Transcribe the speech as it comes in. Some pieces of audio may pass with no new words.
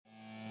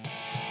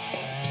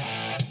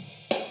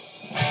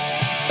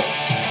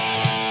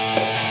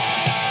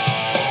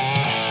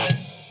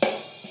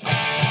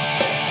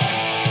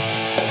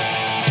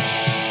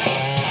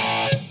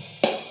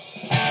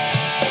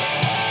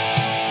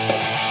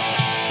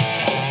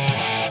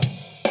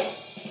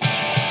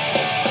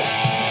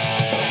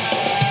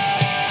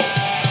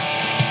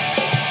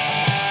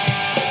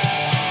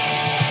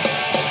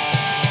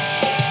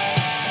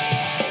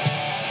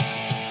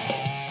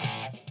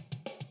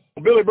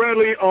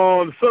Bradley,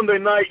 on Sunday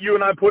night, you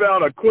and I put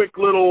out a quick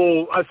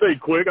little, I say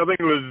quick, I think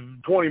it was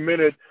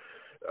 20-minute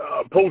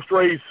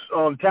post-race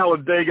on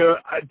Talladega.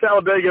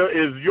 Talladega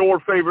is your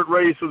favorite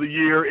race of the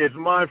year. It's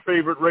my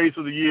favorite race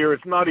of the year.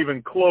 It's not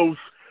even close.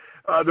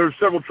 There's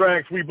several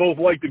tracks we both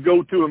like to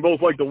go to and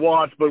both like to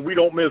watch, but we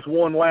don't miss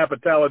one lap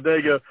at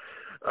Talladega.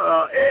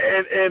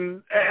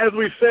 And as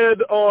we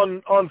said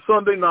on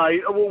Sunday night,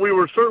 we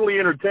were certainly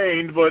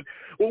entertained, but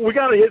we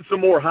got to hit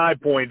some more high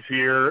points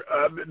here.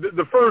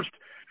 The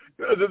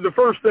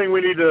first thing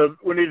we need to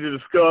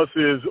discuss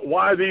is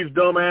why these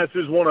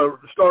dumbasses want to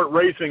start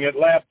racing at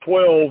lap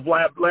 12,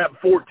 lap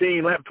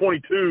 14, lap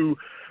 22,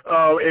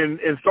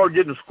 and start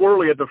getting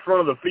squirrely at the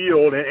front of the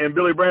field. And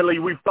Billy Bradley,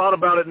 we've thought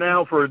about it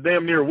now for a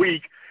damn near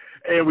week,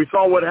 and we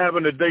saw what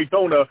happened at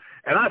Daytona,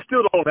 and I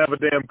still don't have a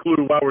damn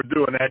clue why we're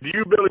doing that. Do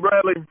you, Billy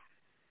Bradley?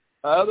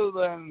 Other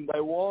than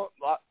they want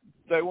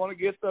to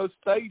get those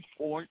stage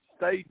points,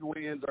 stage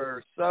wins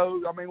are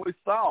so. I mean, we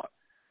saw it.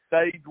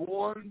 Stage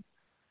 1,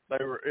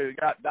 it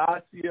got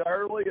dicey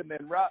early, and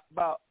then right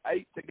about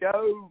 8 to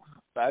go,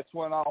 that's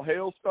when all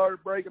hell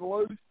started breaking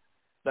loose.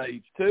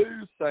 Stage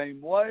 2,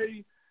 same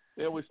way.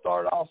 Then we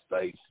started off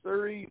stage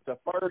 3, the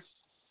first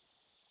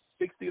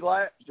 60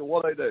 laps, and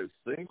what they do,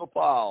 single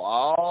file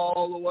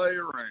all the way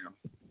around.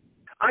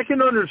 I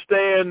can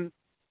understand,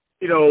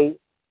 10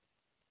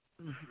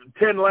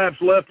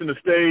 laps left in the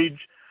stage.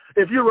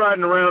 If you're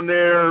riding around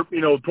there,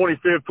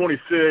 25th,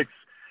 26th,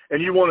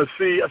 and you want to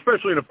see,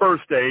 especially in the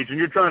first stage, and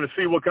you're trying to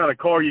see what kind of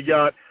car you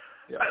got,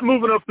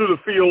 moving up through the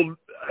field,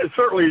 it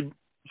certainly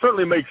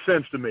makes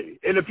sense to me.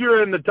 And if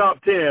you're in the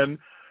top 10,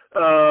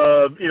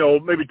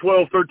 maybe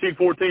 12, 13,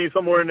 14,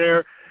 somewhere in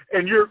there,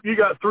 and you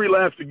got 3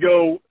 laps to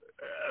go,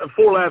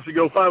 4 laps to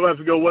go, 5 laps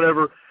to go,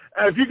 whatever.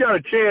 If you got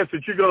a chance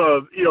that you're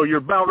gonna, you're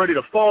about ready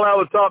to fall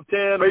out of the top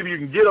 10, maybe you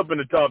can get up in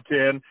the top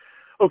 10.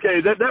 Okay,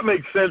 that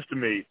makes sense to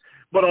me.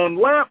 But on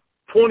lap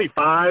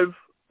 25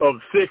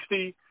 of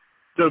 60,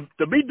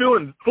 to be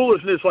doing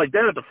foolishness like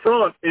that at the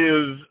front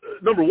is,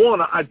 number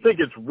one, I think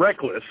it's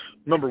reckless,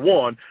 number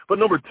one. But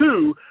number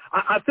two,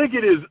 I think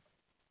it is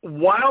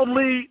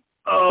wildly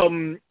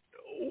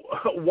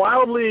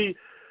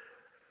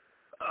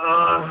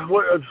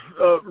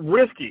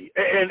risky,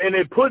 and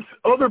it puts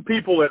other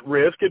people at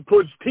risk. It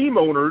puts team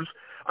owners.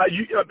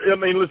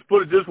 Let's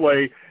put it this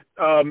way.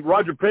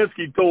 Roger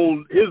Penske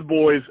told his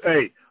boys,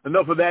 hey,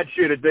 enough of that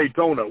shit at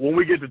Daytona. When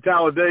we get to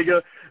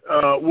Talladega,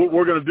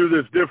 we're going to do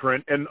this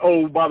different. And,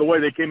 oh, by the way,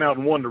 they came out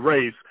and won the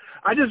race.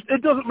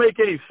 It doesn't make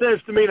any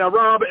sense to me. Now,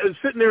 Rob,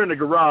 sitting there in the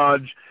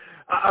garage,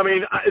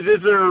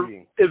 is there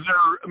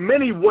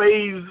many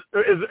ways?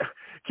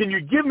 Can you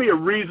give me a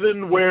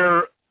reason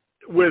where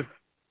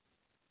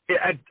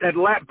at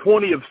lap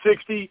 20 of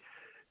 60,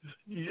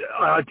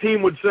 a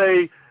team would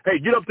say, hey,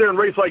 get up there and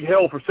race like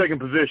hell for second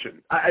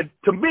position?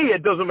 To me,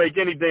 it doesn't make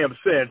any damn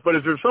sense. But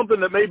is there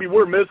something that maybe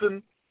we're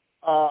missing?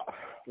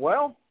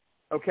 Well,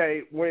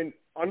 okay, when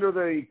under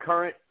the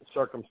current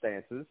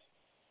circumstances,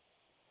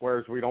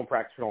 whereas we don't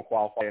practice, we don't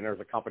qualify, and there's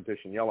a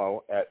competition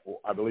yellow at,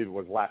 I believe it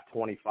was lap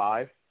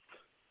 25,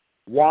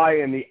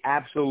 why in the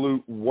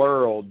absolute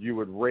world you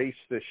would race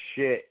the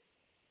shit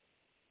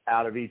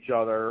out of each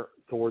other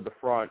toward the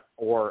front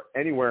or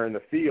anywhere in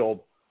the field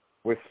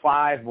with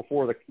 5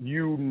 before the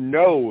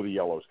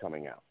yellow's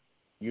coming out.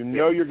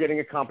 You're getting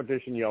a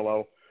competition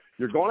yellow.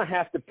 You're going to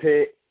have to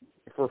pit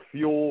for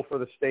fuel for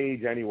the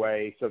stage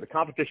anyway, so the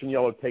competition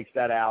yellow takes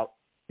that out.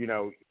 You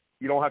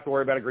don't have to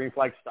worry about a green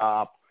flag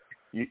stop.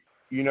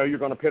 You're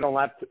going to pit on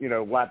lap,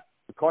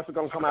 the cars are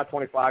going to come out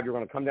 25. You're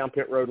going to come down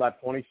pit road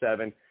lap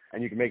 27,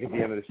 and you can make it to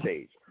the end of the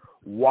stage.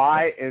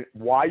 Why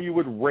you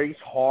would race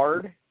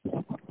hard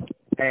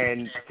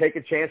and take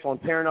a chance on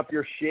tearing up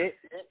your shit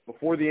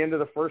before the end of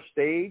the first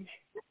stage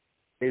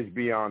is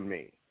beyond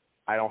me.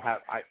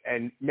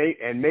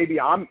 Maybe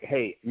I'm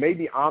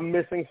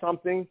missing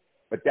something,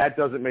 but that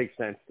doesn't make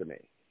sense to me.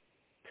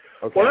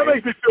 Okay? Well, that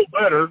makes me feel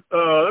better.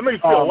 That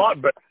makes me feel a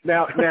lot better.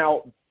 Now,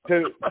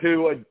 to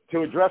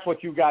address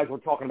what you guys were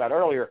talking about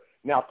earlier,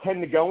 now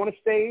 10 to go on a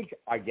stage,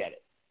 I get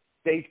it.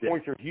 Stage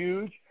points are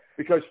huge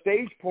because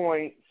stage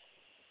points,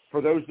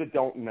 for those that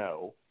don't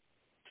know,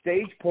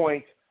 stage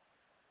points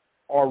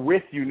are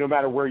with you no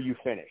matter where you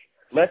finish.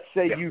 Let's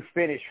say you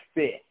finish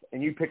 5th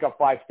and you pick up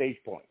 5 stage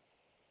points.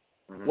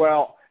 Mm-hmm.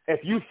 Well,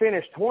 if you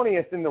finish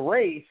 20th in the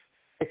race,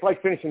 it's like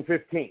finishing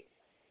 15th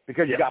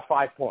because you got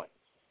 5 points.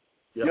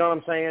 Yep. You know what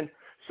I'm saying?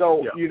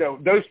 So,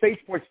 those stage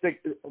points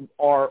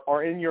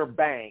are in your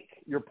bank,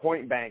 your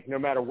point bank, no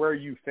matter where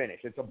you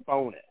finish. It's a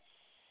bonus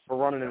for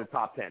running in the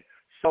top 10.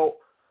 So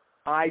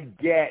I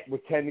get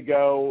with 10 to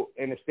go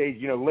in a stage,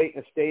 late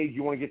in the stage,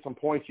 you want to get some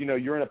points,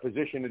 you're in a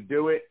position to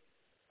do it.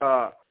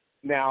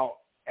 Now,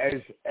 as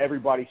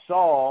everybody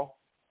saw,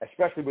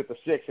 especially with the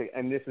 6,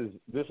 and this is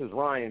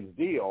Ryan's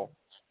deal,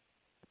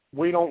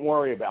 we don't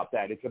worry about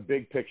that. It's a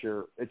big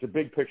picture. It's a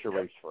big picture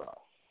race for us.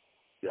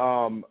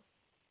 Yeah.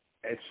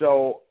 And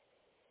so,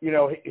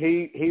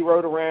 he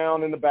rode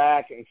around in the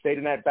back and stayed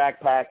in that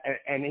backpack,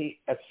 and he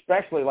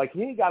especially,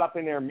 he got up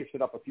in there and mixed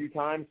it up a few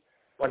times,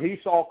 but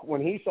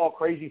when he saw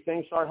crazy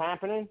things start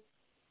happening,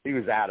 He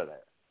was out of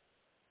there.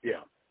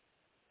 Yeah.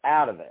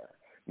 Out of there.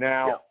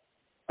 Now,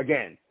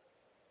 again,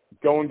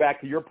 going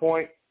back to your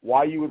point,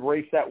 why you would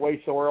race that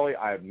way so early,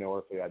 I have no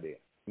earthly idea.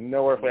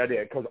 No earthly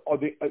idea. Because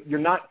you're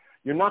not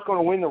going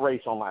to win the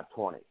race on lap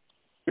 20.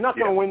 You're not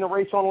going to win the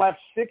race on lap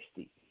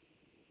 60.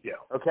 Yeah.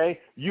 Okay?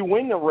 You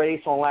win the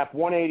race on lap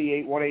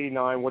 188,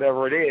 189,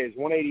 whatever it is.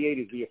 188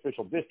 is the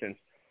official distance.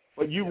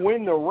 But you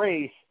win the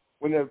race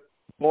when the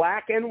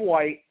black and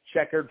white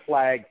checkered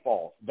flag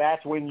falls.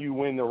 That's when you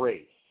win the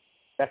race.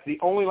 That's the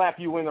only lap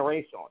you win the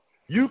race on.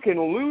 You can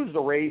lose the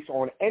race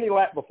on any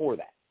lap before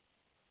that.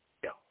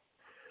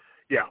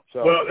 Yeah.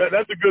 So, well,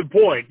 that's a good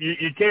point.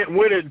 You can't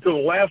win it until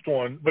the last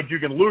one, but you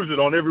can lose it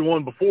on every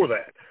one before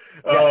that.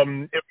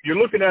 If you're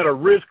looking at a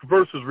risk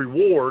versus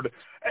reward,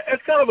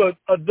 it's kind of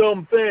a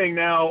dumb thing.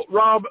 Now,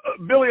 Rob,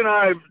 Billy and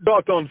I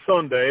talked on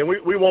Sunday, and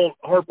we won't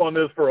harp on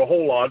this for a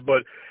whole lot,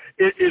 but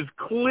it is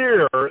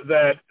clear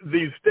that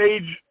these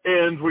stage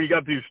ends where you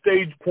got these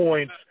stage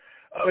points,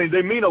 I mean,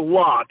 they mean a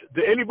lot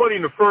to anybody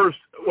in the first.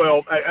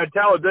 Well, at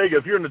Talladega,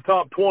 if you're in the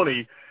top 20,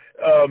 you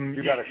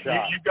got a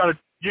shot.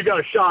 You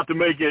got a shot to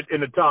make it in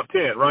the top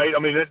 10, right? I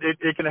mean,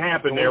 it can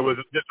happen there with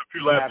just a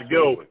few laps to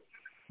go.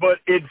 But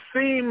it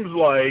seems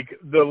like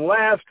the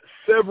last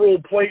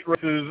several plate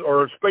races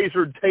or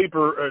tapered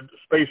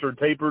spacer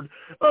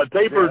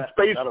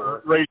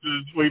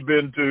races we've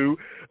been to,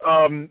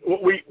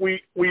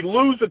 we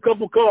lose a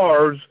couple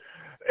cars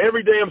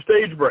every damn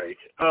stage break.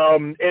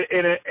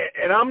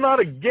 And I'm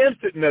not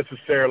against it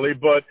necessarily,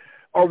 but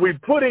are we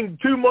putting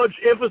too much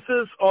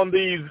emphasis on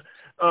these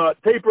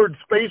tapered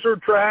spacer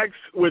tracks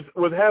with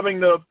having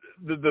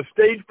the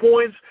stage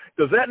points?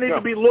 Does that need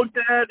to be looked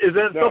at? Is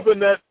that something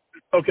that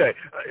okay?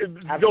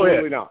 Absolutely go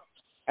ahead. not.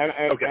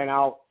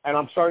 And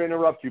I'm sorry to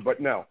interrupt you, but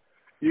no.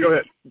 Go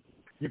ahead.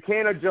 You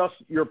can't adjust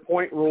your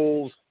point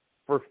rules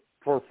for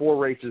 4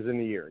 races in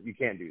the year. You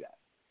can't do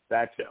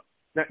that.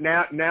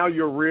 Now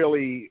you're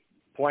really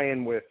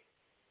playing with.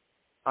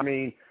 I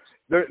mean,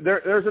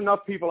 there's enough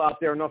people out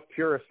there, enough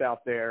purists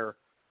out there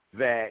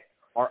that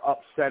are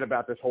upset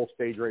about this whole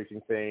stage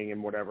racing thing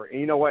and whatever. And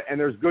you know what? And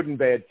there's good and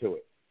bad to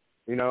it.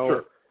 You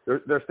know,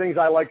 there's things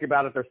I like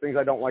about it. There's things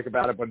I don't like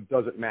about it, but it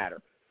doesn't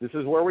matter. This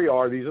is where we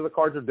are. These are the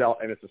cards are dealt,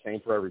 and it's the same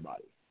for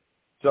everybody.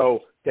 So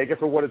take it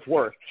for what it's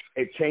worth.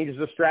 It changes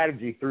the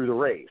strategy through the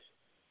race.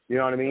 You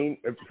know what I mean?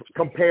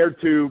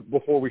 Compared to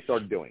before we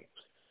started doing it.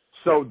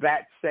 So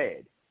that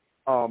said,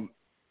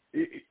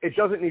 it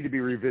doesn't need to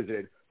be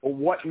revisited. But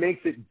what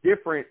makes it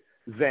different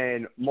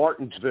than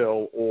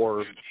Martinsville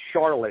or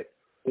Charlotte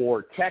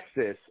or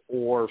Texas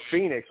or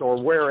Phoenix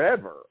or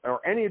wherever or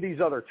any of these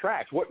other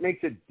tracks, what makes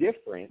it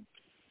different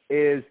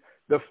is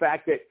the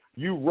fact that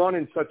you run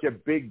in such a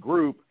big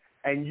group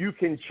and you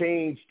can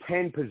change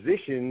 10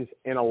 positions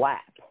in a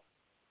lap.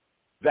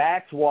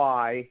 That's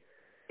why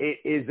it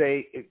is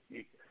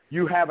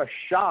you have a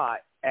shot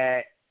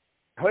at,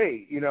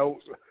 hey, you know,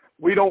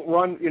 we don't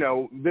run, you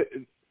know,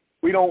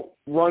 we don't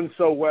run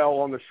so well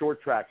on the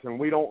short tracks, and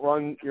we don't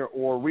run,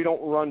 or we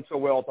don't run so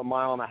well at the 1.5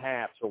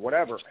 miles or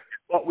whatever.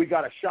 But we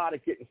got a shot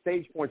at getting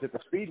stage points at the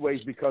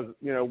speedways because,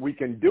 you know, we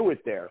can do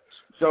it there.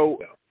 So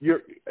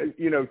to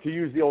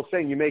use the old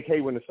saying, you make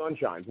hay when the sun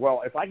shines.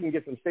 Well, if I can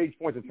get some stage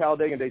points at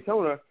Talladega and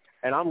Daytona,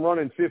 and I'm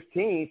running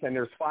 15th, and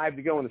there's 5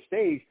 to go in the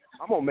stage,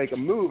 I'm gonna make a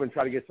move and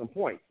try to get some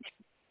points.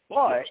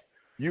 But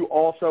you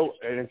also,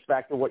 and it's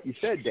back to what you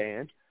said,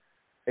 Dan.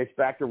 It's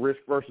back to risk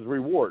versus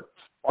reward.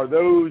 Are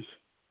those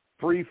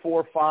 3,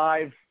 4,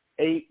 5,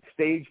 8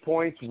 stage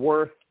points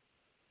worth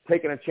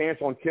taking a chance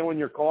on killing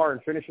your car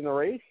and finishing the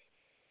race?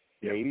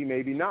 Maybe,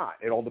 maybe not.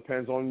 It all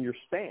depends on your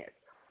stance.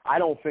 I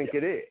don't think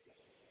it is.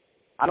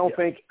 I don't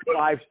think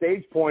 5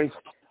 stage points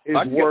is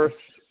worth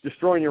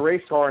destroying your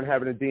race car and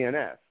having a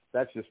DNF.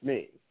 That's just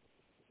me.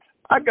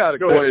 I got a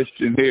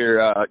question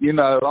here.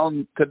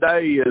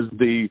 Today is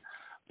the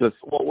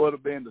what would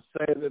have been the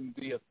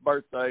 70th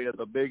birthday of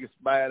the biggest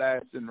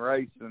badass in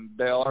racing,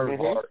 Dale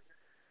Earnhardt.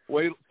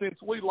 Since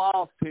we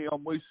lost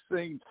him, we've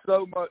seen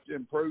so much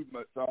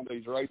improvements on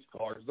these race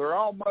cars. They're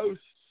almost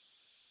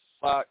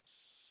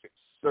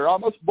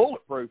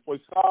bulletproof.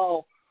 We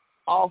saw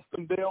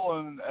Austin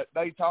Dillon at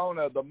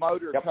Daytona, the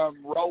motor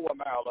come rolling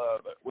out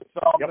of it. We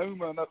saw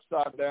Newman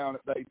upside down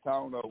at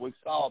Daytona. We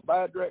saw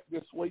Badreck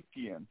this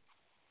weekend.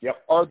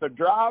 Are the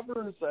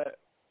drivers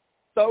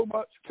so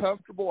much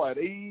comfortable at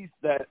ease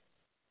that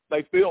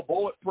they feel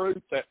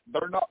bulletproof, that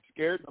they're not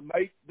scared to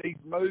make these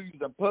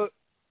moves and put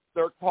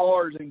their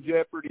cars in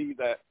jeopardy,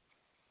 that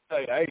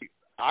say, hey,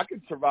 I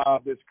can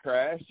survive this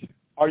crash?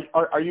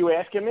 Are you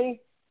asking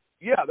me?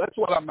 Yeah, that's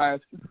what I'm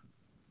asking.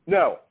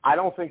 No, I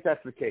don't think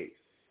that's the case.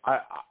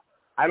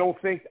 I don't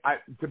think,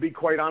 to be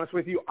quite honest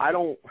with you, I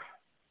don't,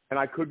 and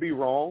I could be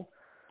wrong,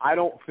 I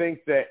don't think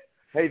that,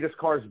 hey, this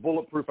car is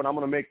bulletproof and I'm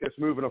going to make this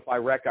move, and if I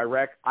wreck, I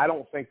wreck. I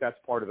don't think that's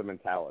part of the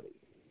mentality.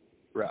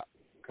 Right.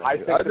 Okay. I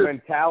think the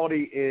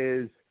mentality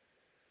is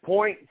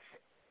points,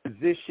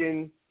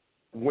 position,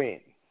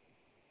 win.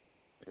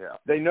 Yeah.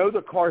 They know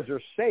the cars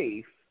are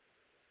safe.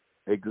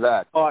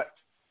 Exactly.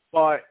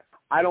 But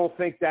I don't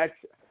think that's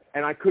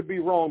and I could be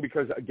wrong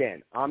because,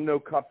 again, I'm no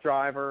Cup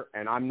driver,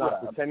 and I'm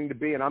not pretending to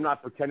be, and I'm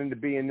not pretending to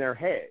be in their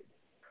head.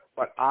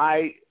 But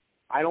I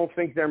don't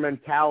think their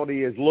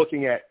mentality is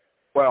looking at,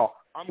 well,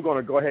 I'm going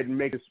to go ahead and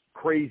make this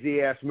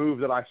crazy-ass move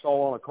that I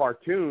saw on a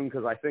cartoon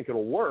because I think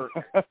it'll work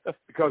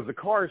because the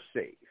car's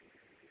safe.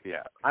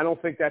 Yeah. I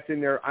don't think that's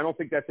in their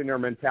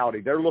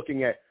mentality. They're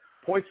looking at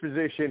points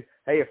position.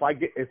 Hey, if I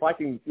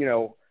can,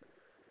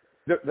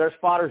 there's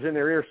spotters in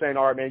their ear saying,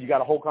 all right, man, you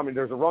got a hole coming.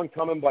 There's a run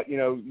coming, but,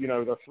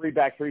 the three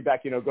back,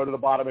 go to the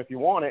bottom if you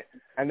want it.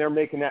 And they're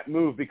making that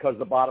move because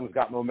the bottom's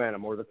got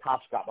momentum or the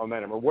top's got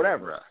momentum or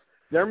whatever. Right.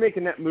 They're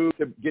making that move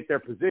to get their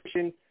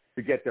position,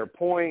 to get their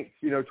points,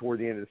 toward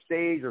the end of the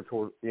stage or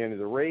toward the end of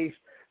the race.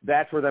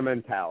 That's where their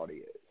mentality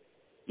is.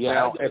 Yeah.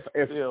 Now,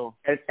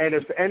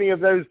 if any of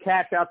those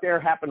cats out there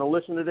happen to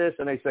listen to this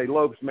and they say,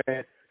 Lopes,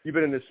 man, you've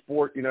been in this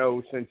sport,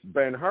 since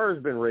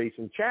Ben-Hur's been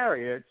racing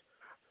chariots,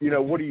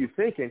 what are you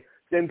thinking?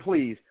 Then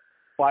please,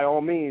 by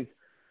all means,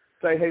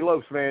 say, hey,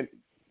 Lopes, man,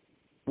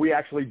 we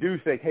actually do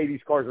think, hey,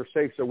 these cars are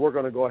safe, so we're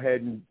going to go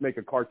ahead and make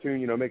a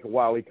cartoon, make a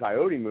Wile E.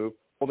 Coyote move.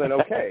 Well, then,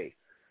 okay,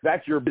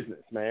 that's your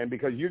business, man,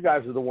 because you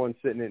guys are the ones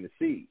sitting in the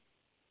seat.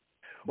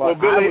 But well,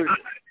 Billy,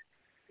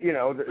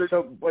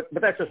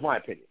 but that's just my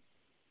opinion.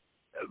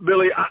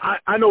 Billy,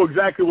 I know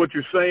exactly what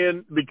you're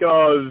saying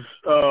because,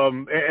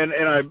 and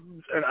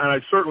I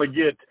certainly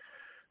get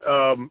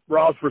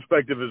Rob's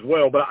perspective as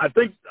well. But I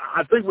think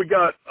we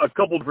got a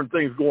couple different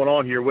things going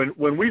on here.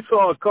 When we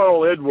saw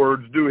Carl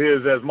Edwards do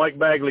his, as Mike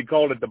Bagley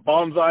called it, the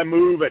bonsai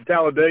move at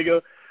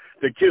Talladega,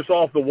 to kiss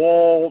off the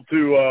wall,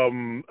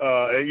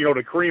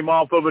 to cream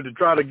off of it, to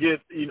try to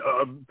get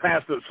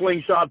past the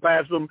slingshot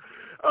past them.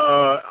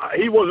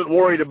 He wasn't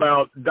worried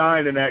about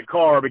dying in that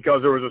car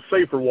because there was a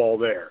safer wall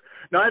there.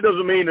 Now that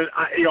doesn't mean that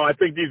I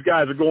think these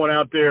guys are going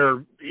out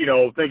there,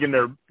 thinking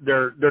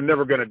they're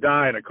never going to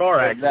die in a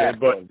car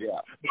accident. Exactly.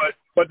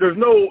 But there's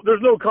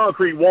no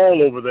concrete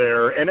wall over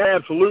there, and it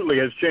absolutely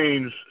has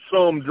changed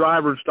some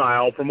driver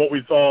style from what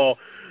we saw,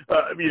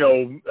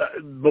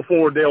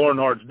 before Dale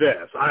Earnhardt's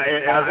death.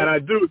 And I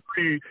do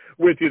agree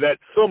with you that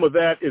some of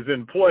that is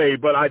in play,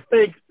 but I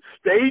think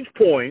stage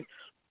points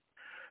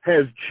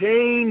has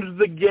changed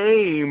the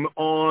game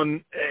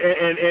on,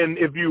 and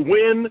if you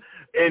win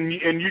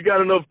and you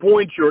got enough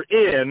points, you're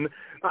in.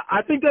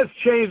 I think that's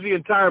changed the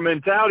entire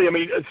mentality. I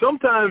mean,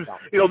 sometimes,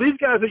 these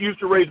guys that used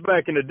to race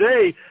back in the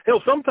day,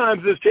 hell,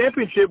 sometimes this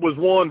championship was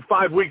won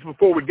 5 weeks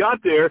before we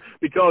got there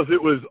because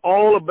it was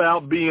all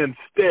about being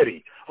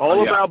steady,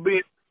 about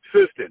being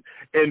consistent.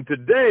 And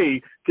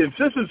today,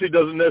 consistency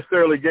doesn't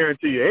necessarily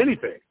guarantee you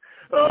anything.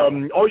 All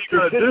you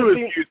got to do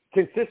is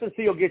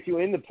consistency will get you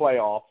in the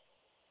playoffs.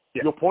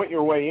 Yeah. You'll point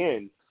your way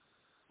in,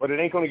 but it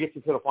ain't going to get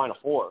you to the Final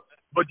Four.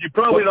 But you're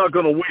probably not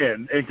going to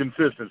win in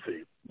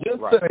consistency. Just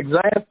an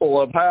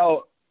example of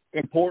how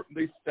important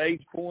these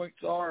stage points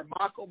are.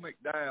 Michael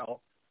McDowell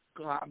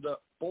climbed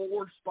up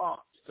 4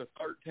 spots to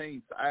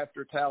 13th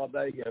after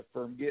Talladega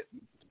from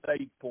getting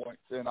stage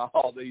points in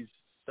all these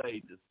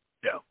stages.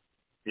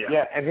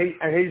 Yeah, and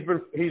he's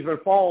been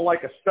falling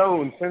like a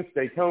stone since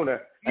Daytona.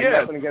 And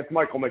nothing against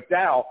Michael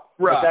McDowell,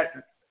 right?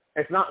 But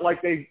it's not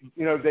like they've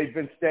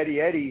been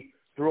steady Eddie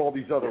through all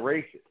these other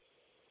races.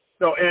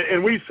 No,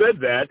 and we said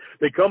that.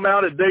 They come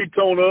out at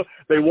Daytona,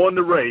 they won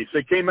the race.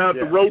 They came out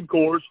the road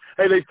course.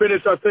 Hey, they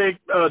finished, I think,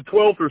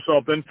 12th or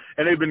something,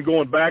 and they've been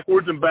going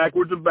backwards and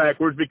backwards and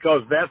backwards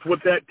because that's what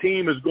that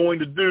team is going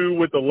to do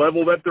with the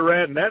level that they're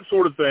at and that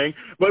sort of thing.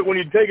 But when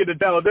you take it to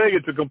Talladega,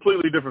 it's a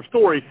completely different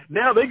story.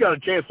 Now they got a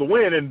chance to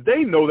win, and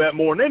they know that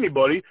more than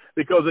anybody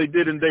because they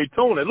did in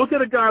Daytona. Look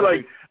at a guy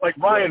like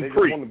Ryan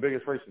Preece. Won the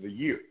biggest race of the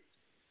year.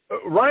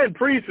 Ryan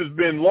Preece has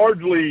been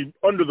largely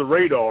under the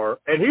radar,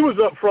 and he was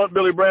up front,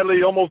 Billy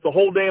Bradley, almost the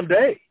whole damn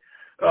day.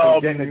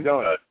 Getting it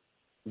done.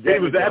 He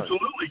was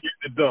absolutely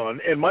getting it done.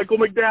 And Michael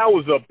McDowell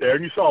was up there,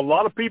 and you saw a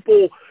lot of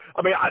people.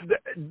 I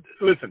mean,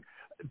 listen,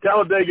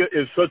 Talladega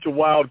is such a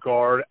wild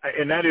card,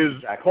 and that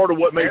is part of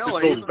what makes it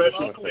so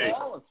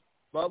special.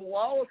 Bubba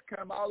Wallace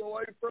came all the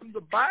way from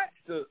the back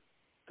to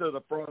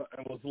the front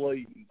and was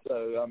leading.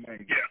 So, I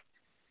mean. Yeah.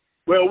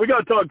 Well, we got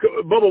to talk.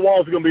 Bubba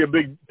Wallace is going to be a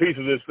big piece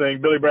of this thing,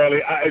 Billy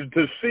Bradley.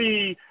 To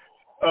see,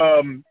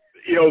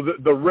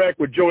 the wreck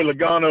with Joey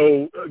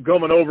Logano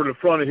coming over the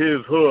front of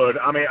his hood.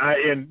 I mean,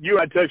 and you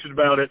had texted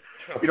about it.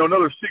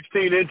 Another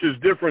 16 inches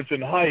difference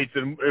in height,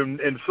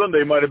 and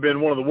Sunday might have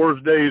been one of the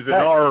worst days in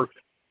our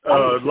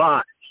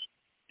lives.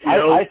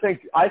 I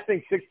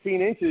think 16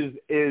 inches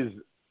is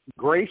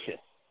gracious.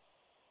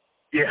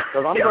 Yeah.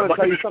 Because I'm going to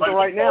tell you something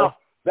right now.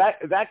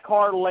 That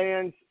car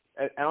lands.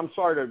 And I'm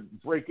sorry to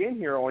break in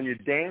here on you,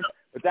 Dan,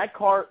 but that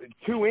car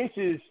 2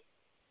 inches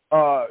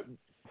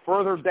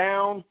further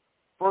down,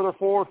 further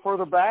forward,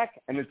 further back,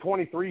 and the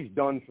 23's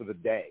done for the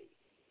day.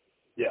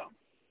 Yeah.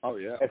 Oh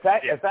yeah. If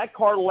that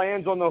car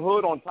lands on the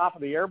hood on top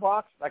of the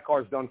airbox, that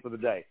car's done for the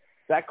day.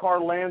 That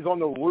car lands on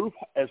the roof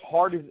as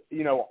hard as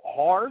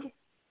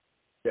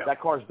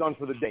that car's done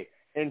for the day.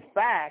 In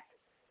fact,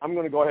 I'm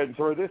going to go ahead and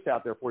throw this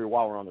out there for you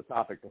while we're on the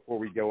topic before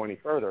we go any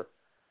further.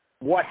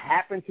 What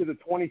happened to the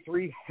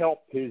 23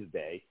 helped his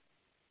day.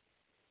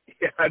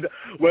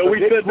 Well, we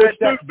said that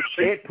too,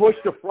 Billy. It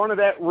pushed the front of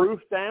that roof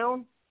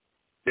down.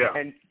 Yeah.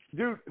 And,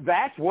 dude,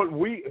 that's what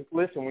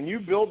listen, when you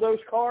build those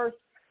cars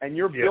and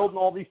you're building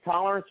all these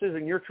tolerances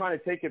and you're trying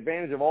to take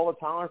advantage of all the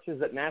tolerances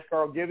that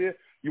NASCAR will give you,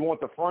 you want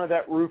the front of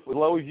that roof as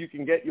low as you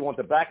can get. You want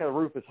the back of the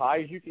roof as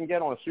high as you can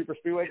get on a super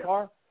speedway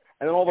car.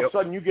 And then all of a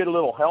sudden you get a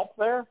little help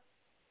there.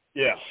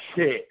 Yeah.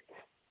 Shit.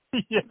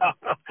 Yeah.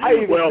 I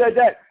even said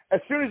that. As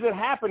soon as it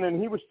happened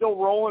and he was still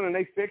rolling and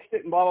they fixed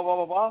it and blah, blah, blah,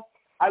 blah, blah,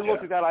 I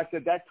looked at that. I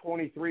said, that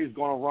 23 is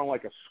going to run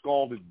like a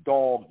scalded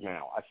dog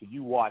now. I said,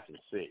 you watch and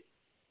see.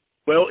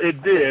 Well,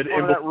 it did.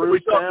 And that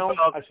roof down,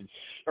 I said,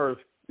 or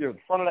the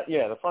front of that,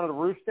 the front of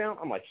the roof's down.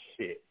 I'm like,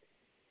 shit.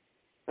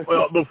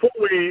 Well, before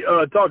we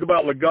talk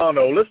about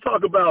Logano, let's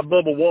talk about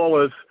Bubba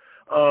Wallace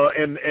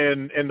and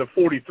the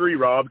 43,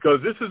 Rob,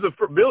 because this is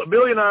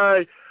Billy and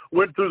I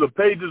went through the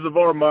pages of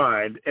our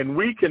mind, and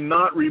we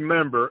cannot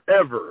remember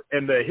ever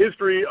in the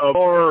history of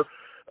our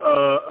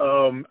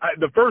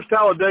the first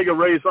Talladega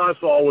race I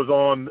saw was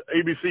on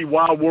ABC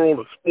Wild World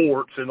of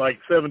Sports in like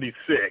 '76,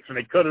 and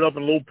they cut it up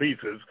in little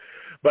pieces.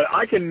 But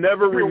I can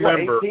never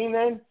remember. What, 18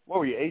 then? What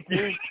were you,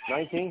 18,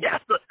 19? Yeah,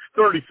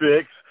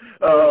 36.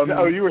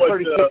 You were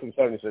 36 and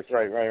 76.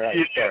 Right.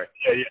 Yeah, sorry.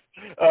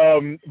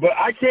 Yeah. But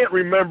I can't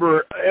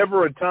remember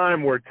ever a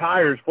time where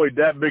tires played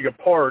that big a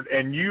part,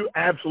 and you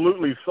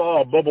absolutely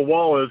saw Bubba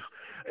Wallace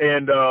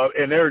and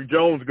Eric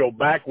Jones go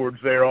backwards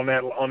there on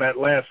that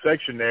last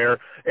section there,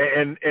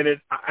 and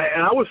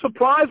I was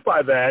surprised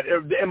by that.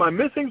 Am I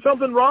missing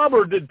something, Rob,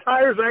 or did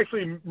tires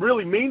actually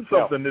really mean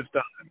something this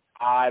time?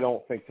 I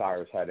don't think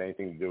tires had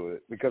anything to do with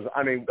it because,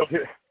 I mean,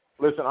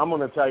 listen, I'm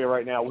going to tell you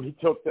right now, we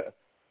took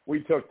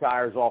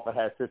tires off that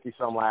had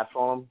 50-some laps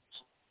on them.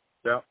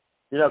 Yeah.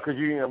 You know,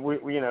 because,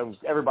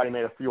 everybody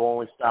made a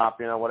fuel-only stop,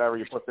 whatever.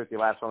 You put 50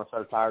 laps on a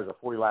set of tires or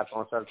 40 laps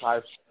on a set of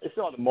tires. They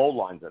still had the mold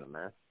lines in them,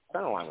 man.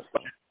 Center line was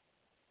fine.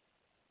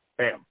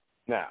 Damn.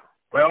 No.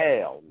 Well,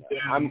 hell no.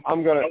 Yeah.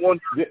 I'm going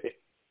to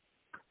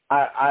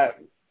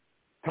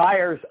 –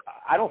 tires,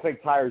 I don't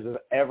think tires have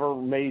ever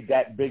made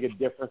that big a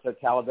difference at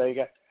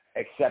Talladega,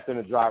 except in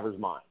a driver's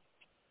mind.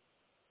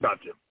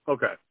 Gotcha.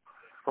 Okay.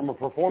 From a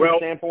performance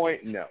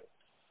standpoint, no.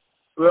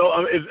 Well,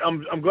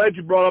 I'm glad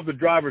you brought up the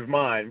driver's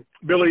mind,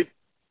 Billy.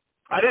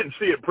 I didn't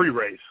see it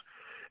pre-race,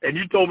 and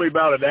you told me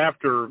about it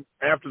after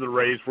the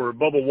race, where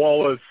Bubba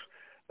Wallace.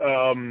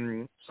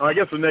 I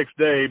guess the next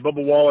day,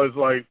 Bubba Wallace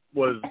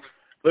was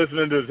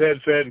listening to his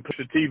headset and pushed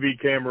the TV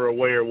camera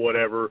away or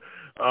whatever.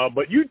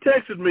 But you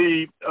texted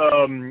me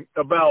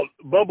about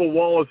Bubba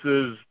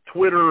Wallace's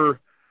Twitter.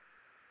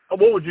 I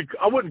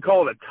wouldn't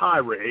call it a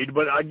tirade,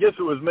 but I guess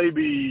it was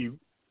maybe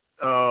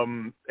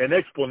an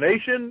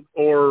explanation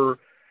or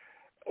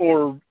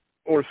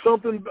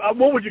something.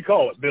 What would you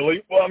call it,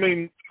 Billy? Well, I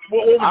mean,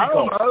 what would you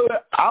call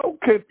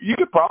it? You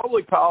could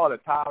probably call it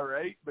a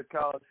tirade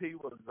because he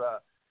was,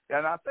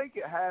 and I think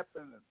it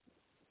happened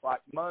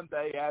like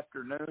Monday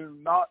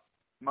afternoon, not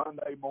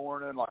Monday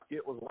morning, like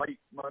it was late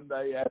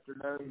Monday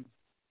afternoon,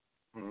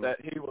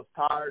 that he was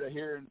tired of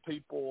hearing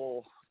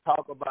people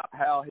talk about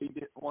how he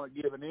didn't want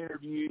to give an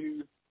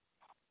interview.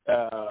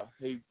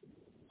 He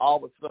all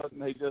of a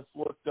sudden he just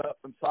looked up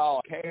and saw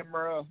a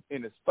camera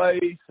in his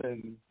face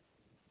and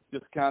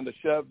just kind of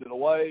shoved it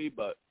away.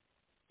 But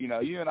you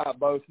and I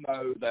both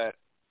know that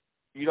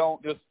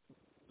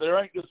there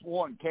ain't just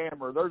one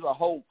camera. There's a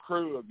whole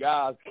crew of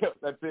guys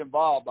that's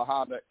involved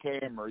behind that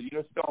camera. You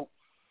just don't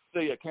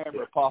see a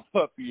camera pop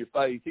up in your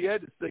face. He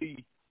had to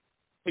see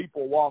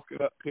people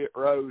walking up pit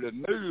road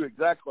and knew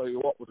exactly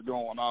what was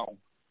going on.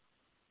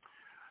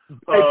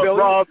 Hey, Billy,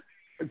 Rob,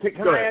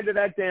 can I add to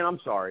that, Dan? I'm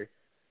sorry.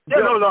 Yeah,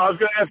 no, I was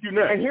going to ask you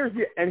next.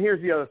 And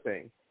here's the other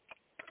thing.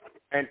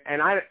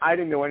 And I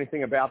didn't know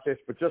anything about this,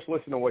 but just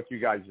listen to what you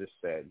guys just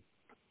said.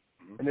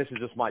 And this is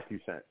just my 2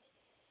 cents.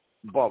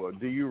 Bubba,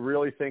 do you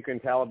really think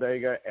in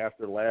Talladega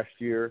after last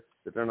year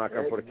that they're not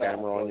going to put a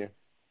camera on you?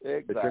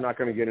 Exactly. That you're not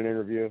going to get an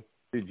interview?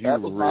 Did you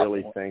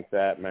really think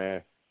that,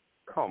 man?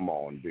 Come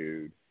on,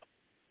 dude.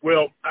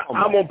 Well,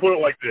 I'm going to put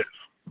it like this.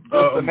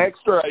 The next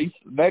race,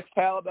 next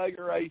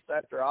Talladega race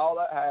after all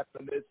that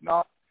happened, it's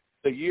not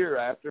the year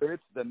after,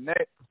 it's the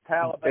next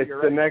Talladega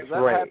race. It's the next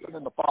race. That happened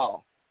in the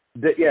fall.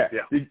 Did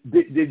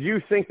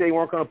you think they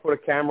weren't going to put a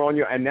camera on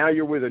you, and now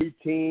you're with a new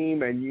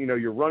team, and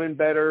you're running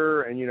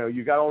better, and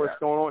you got all this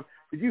going on?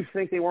 Did you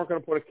think they weren't going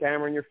to put a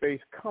camera in your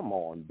face? Come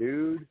on,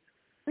 dude.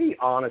 Be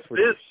honest with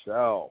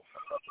yourself.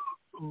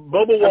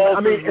 Bubba Wallace.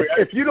 I mean,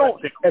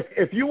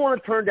 if you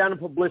want to turn down the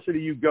publicity,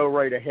 you go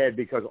right ahead,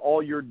 because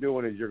all you're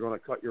doing is you're going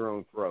to cut your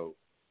own throat.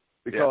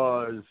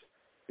 Because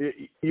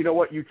you know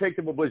what? You take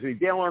the publicity.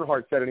 Dale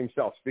Earnhardt said it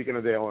himself. Speaking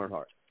of Dale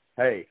Earnhardt,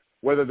 hey,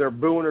 whether they're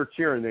booing or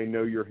cheering, they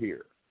know you're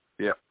here.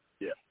 Yeah.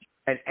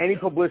 And any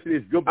publicity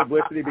is good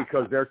publicity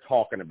because they're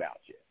talking about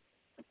you.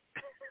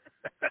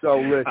 So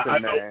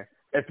listen, man.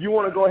 If you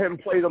want to go ahead and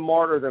play the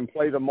martyr, then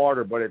play the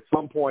martyr. But at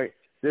some point,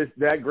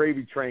 that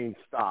gravy train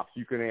stops.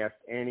 You can ask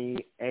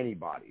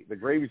anybody. The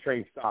gravy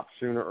train stops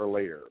sooner or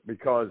later,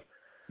 because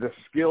the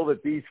skill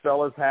that these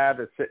fellas have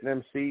that sit in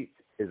them seats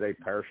is a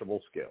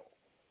perishable skill.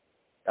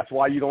 That's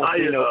why you don't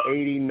see no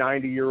 80,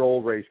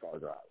 90-year-old race car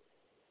drivers.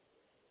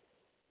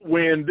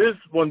 When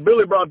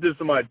Billy brought this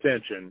to my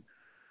attention,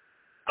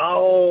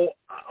 all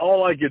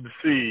I could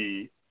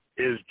see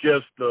is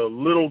just the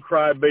little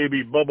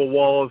crybaby Bubba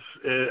Wallace,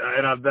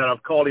 and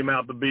I've called him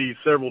out to be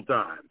several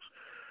times.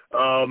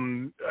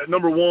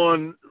 Number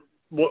one,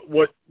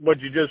 what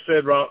you just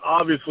said, Rob,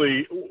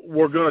 obviously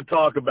we're going to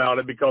talk about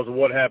it because of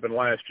what happened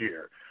last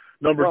year.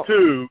 Number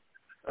two,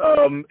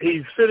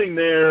 he's sitting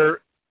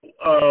there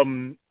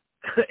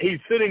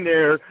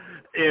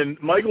in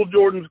Michael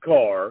Jordan's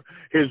car.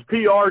 His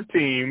PR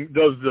team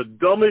does the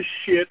dumbest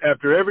shit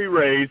after every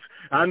race.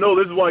 I know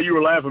this is why you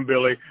were laughing,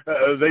 Billy.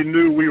 They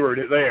knew we were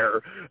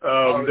there.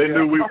 They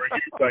knew we were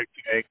you type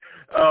thing.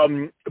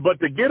 But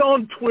to get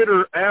on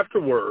Twitter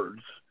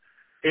afterwards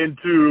and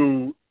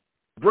to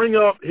bring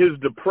up his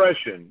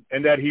depression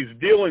and that he's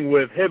dealing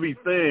with heavy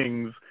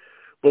things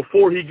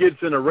before he gets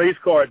in a race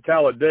car at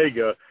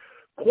Talladega,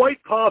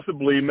 quite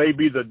possibly may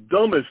be the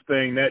dumbest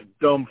thing that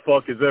dumb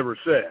fuck has ever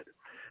said.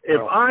 If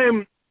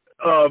I'm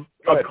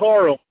a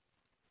car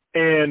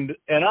and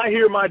I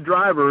hear my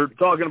driver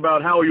talking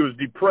about how he was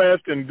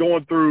depressed and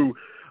going through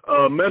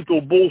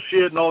mental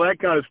bullshit and all that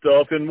kind of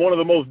stuff in one of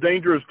the most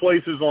dangerous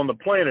places on the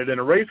planet in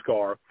a race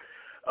car,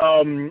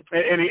 and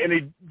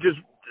he just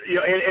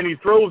and he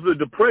throws the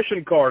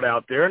depression card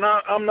out there. And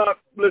I'm not,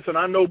 listen,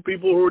 I know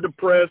people who are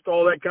depressed,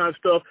 all that kind of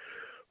stuff,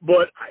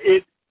 but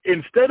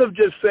instead of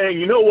just saying,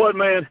 you know what,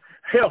 man,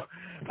 hell,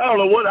 I don't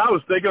know what I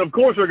was thinking. Of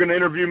course they're going to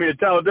interview me at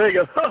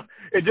Talladega,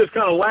 and just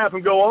kind of laugh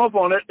and go off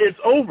on it. It's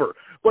over.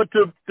 But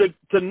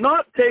to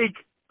not take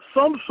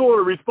some sort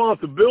of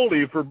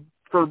responsibility for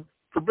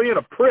being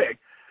a prick,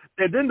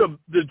 and then to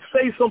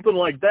say something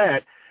like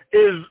that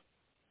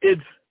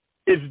it's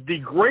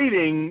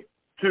degrading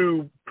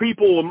to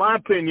people, in my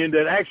opinion,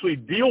 that actually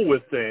deal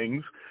with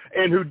things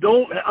and who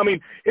don't. I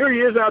mean, here he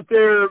is out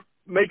there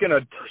making a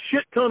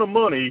shit ton of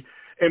money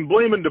and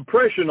blaming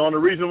depression on the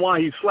reason why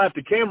he slapped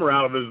the camera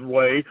out of his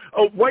way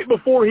right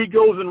before he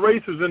goes and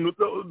races in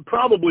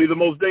probably the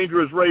most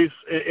dangerous race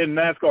in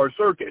NASCAR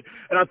circuit.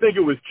 And I think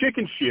it was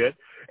chicken shit,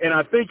 and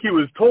I think he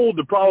was told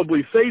to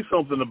probably say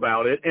something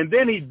about it, and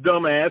then he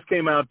dumbass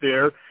came out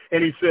there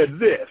and he said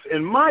this.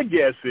 And my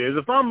guess is,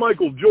 if I'm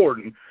Michael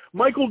Jordan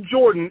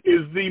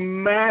is the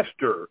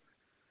master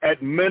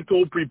at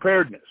mental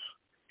preparedness.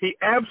 He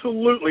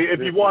absolutely, if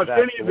you watched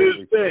any of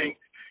his thing,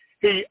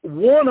 he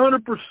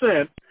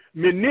 100%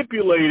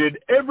 manipulated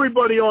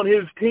everybody on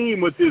his team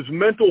with his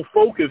mental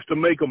focus to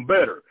make them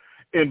better.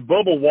 And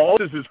Bubba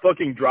Wallace is his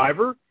fucking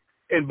driver,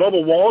 and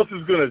Bubba Wallace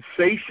is going to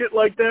say shit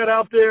like that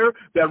out there,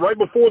 that right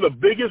before the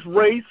biggest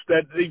race,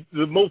 that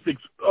the most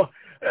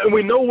and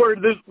we know where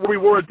we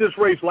were at this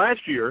race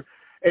last year,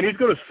 and he's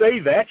going to say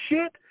that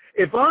shit?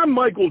 If I'm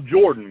Michael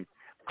Jordan,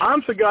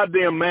 I'm so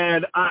goddamn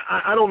mad,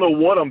 I don't know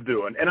what I'm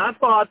doing. And I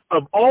thought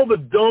of all the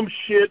dumb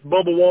shit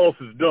Bubba Wallace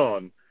has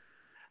done,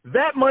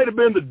 that might have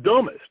been the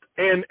dumbest.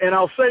 And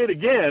I'll say it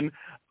again,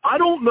 I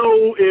don't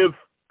know if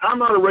I'm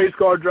not a race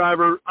car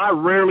driver. I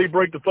rarely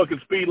break the fucking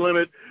speed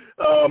limit.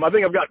 I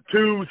think I've got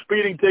 2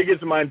 speeding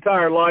tickets in my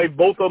entire life.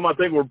 Both of them, I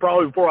think, were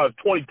probably before I was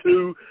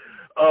 22.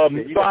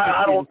 So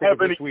I don't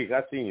have any. This week.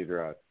 I've seen you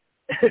drive.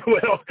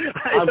 Well,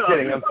 I'm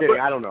kidding.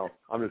 I don't know.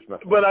 I'm just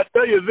messing. But I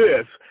tell you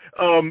this,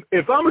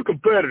 if I'm a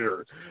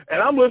competitor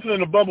and I'm listening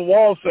to Bubba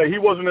Wallace say he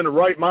wasn't in the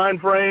right mind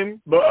frame,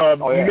 but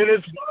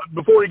minutes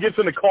before he gets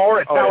in the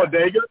car at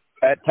Talladega,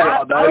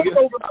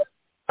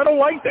 I don't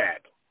like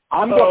that.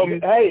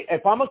 Hey,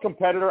 if I'm a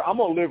competitor, I'm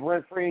gonna live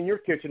rent free in your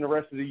kitchen the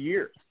rest of the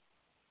year.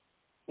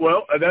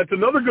 Well, that's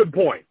another good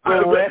point.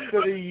 The rest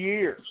of the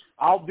year,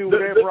 I'll do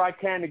whatever I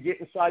can to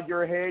get inside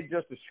your head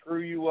just to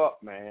screw you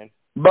up, man.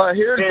 But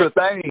here's the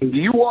thing.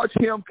 You watch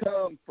him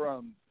come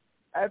from,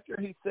 after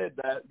he said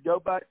that, go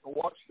back and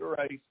watch the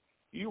race.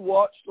 You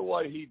watch the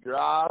way he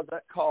drives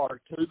that car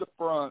to the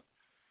front.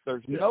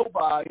 There's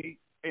nobody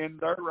in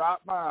their right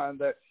mind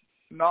that's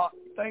not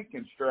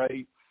thinking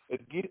straight.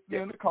 It gets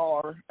in the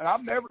car. And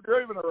I've never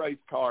driven a race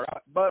car,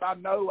 but I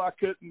know I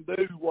couldn't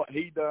do what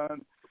he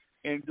done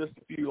in just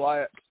a few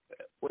laps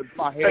with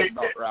my head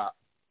not right.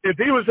 If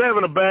he was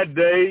having a bad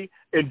day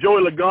and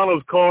Joey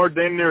Logano's car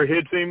damn near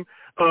hits him,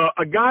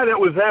 a guy that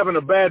was having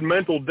a bad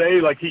mental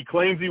day like he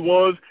claims he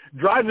was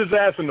drives his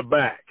ass in the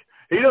back.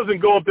 He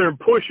doesn't go up there and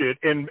push it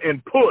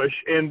and push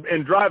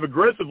and drive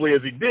aggressively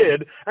as he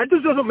did. That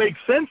just doesn't make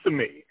sense to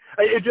me.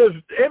 It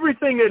just,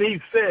 everything that he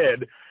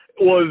said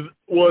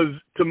was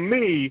to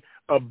me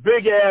a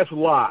big ass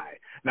lie.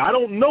 Now, I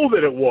don't know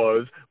that it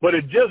was, but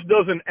it just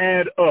doesn't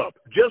add up.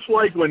 Just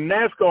like when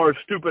NASCAR's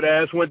stupid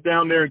ass went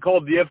down there and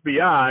called the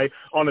FBI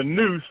on a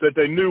noose that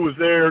they knew was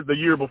there the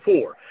year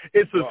before.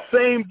 It's the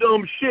same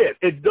dumb shit.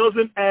 It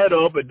doesn't add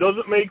up. It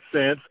doesn't make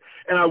sense.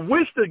 And I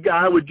wish the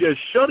guy would just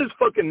shut his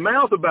fucking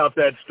mouth about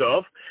that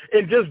stuff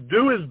and just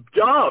do his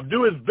job,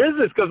 do his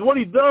business. Because what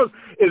he does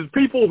is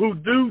people who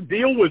do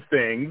deal with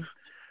things,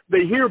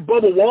 they hear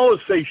Bubba Wallace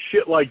say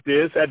shit like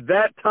this at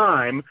that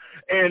time,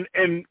 and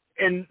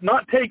and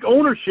not take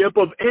ownership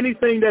of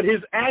anything that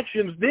his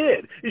actions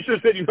did. He should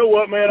have said, you know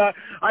what, man,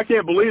 I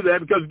can't believe that,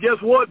 because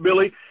guess what,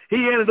 Billy?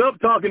 He ended up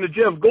talking to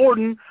Jeff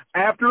Gordon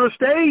after a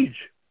stage.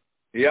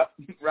 Yep,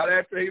 right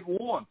after he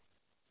won.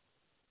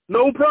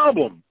 No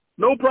problem.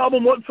 No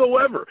problem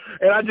whatsoever.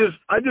 And I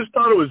just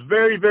thought it was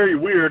very, very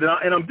weird.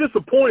 And I'm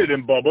disappointed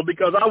in Bubba,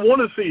 because I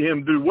want to see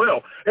him do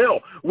well.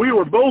 Hell, we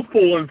were both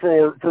pulling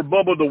for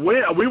Bubba to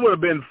win. We would have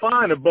been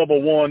fine if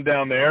Bubba won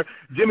down there.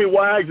 Jimmy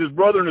Wags, his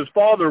brother and his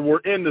father were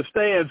in the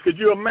stands. Could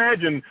you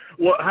imagine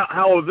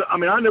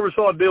I never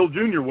saw Dale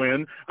Jr.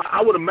 win.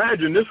 I would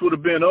imagine this would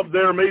have been up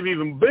there, maybe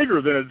even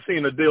bigger than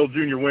seeing a Dale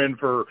Jr. win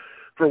for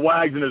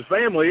Wags and his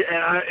family.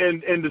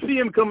 And to see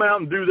him come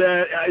out and do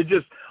that, it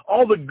just –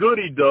 all the good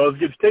he does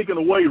gets taken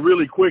away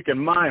really quick in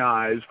my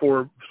eyes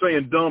for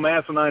saying dumb,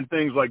 asinine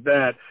things like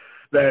that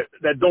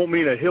don't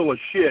mean a hill of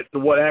shit to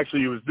what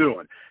actually he was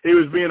doing. He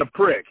was being a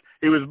prick.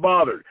 He was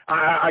bothered.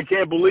 I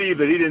can't believe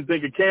that he didn't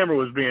think a camera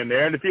was being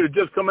there. And if he had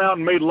just come out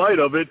and made light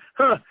of it,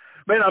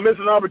 man, I missed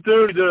an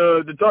opportunity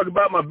to talk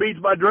about my Beats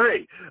by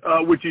Dre,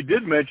 which he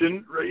did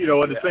mention,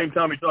 at the same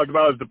time he talked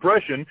about his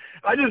depression.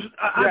 I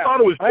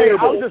thought it was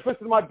terrible. I was just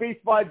listening to my Beats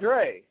by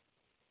Dre.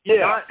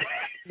 Yeah.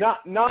 Not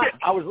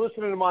I was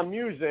listening to my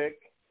music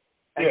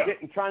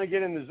and trying to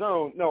get in the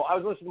zone. No, I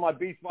was listening to my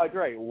Beats by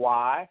Dre.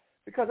 Why?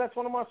 Because that's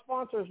one of my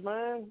sponsors,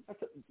 man.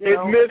 That's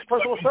a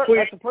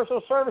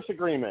personal service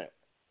agreement.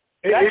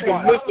 Come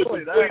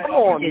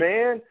on,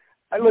 man.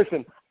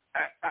 Listen,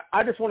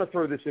 I just want to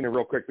throw this in here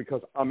real quick,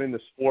 because I'm in the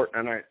sport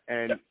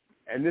and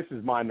this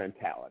is my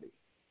mentality.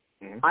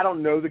 Mm-hmm. I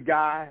don't know the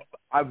guy.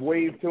 I've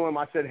waved to him.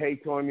 I said hey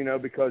to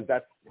him, because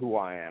that's who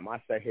I am. I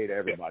say hey to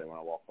everybody when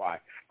I walk by.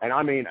 And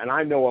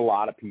I know a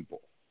lot of people,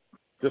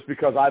 just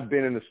because I've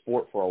been in the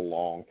sport for a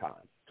long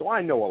time. So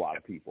I know a lot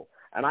of people.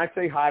 And I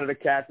say hi to the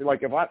cats.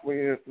 Like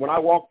when I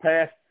walk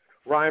past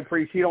Ryan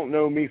Priest, he don't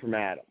know me from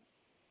Adam.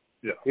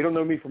 Yeah. He don't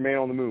know me from Man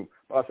on the Moon.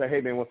 But I say,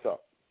 hey man, what's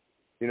up?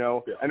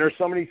 And there's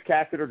some of these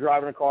cats that are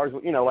driving the cars,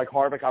 like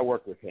Harvick, I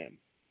work with him.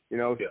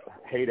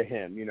 Hey to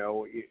him,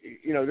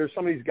 there's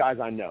some of these guys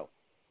I know.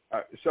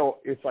 So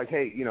it's like,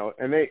 hey,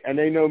 and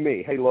they know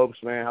me. Hey,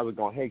 Lopes, man, how's it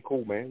going? Hey,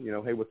 cool, man.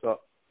 Hey, what's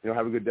up?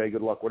 Have a good day,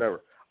 good luck,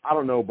 whatever. I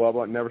don't know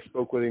Bubba. I never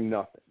spoke with him,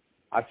 nothing.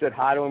 I said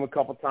hi to him a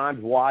couple of times.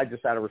 Why?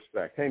 Just out of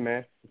respect. Hey,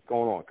 man, what's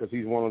going on? Because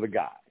he's one of the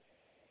guys.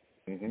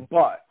 Mm-hmm.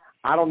 But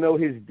I don't know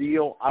his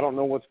deal. I don't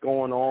know what's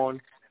going on.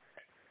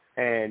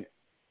 And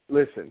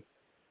listen,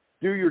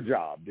 do your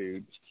job,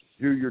 dude.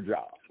 Do your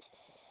job.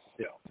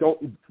 Yeah.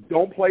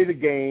 Don't play the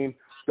game.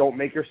 Don't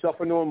make yourself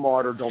into a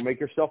martyr. Don't make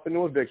yourself into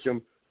a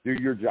victim. Do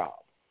your job.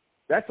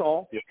 That's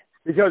all. Yeah.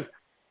 Because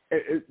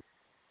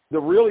the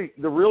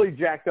really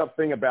jacked up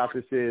thing about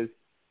this is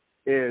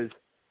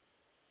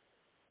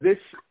this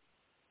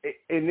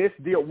in this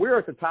deal. We're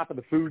at the top of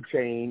the food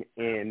chain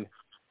in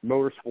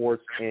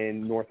motorsports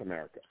in North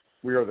America.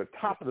 We are the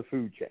top of the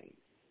food chain.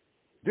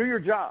 Do your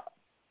job.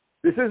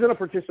 This isn't a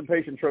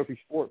participation trophy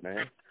sport,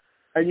 man.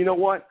 And you know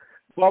what,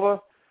 Bubba?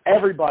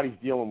 Everybody's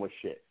dealing with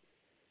shit.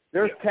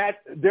 There's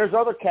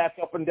other cats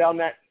up and down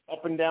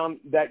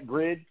that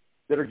grid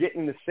that are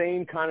getting the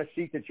same kind of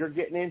seat that you're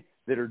getting in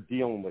that are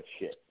dealing with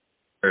shit.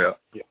 Yeah.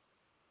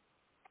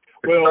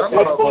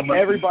 Well,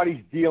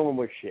 everybody's dealing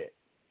with shit.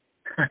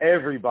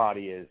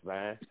 Everybody is,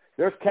 man.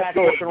 There's cats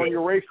working on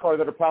your race car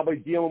that are probably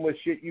dealing with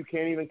shit you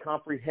can't even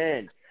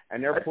comprehend,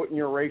 and they're putting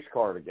your race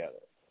car together.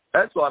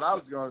 That's what I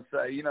was going to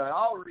say. In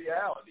all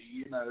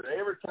reality,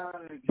 every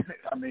time,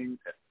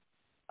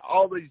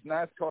 all these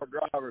NASCAR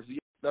drivers,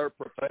 they're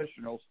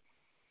professionals.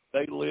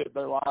 They live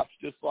their lives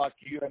just like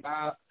you and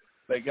I.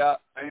 They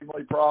got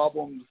family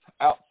problems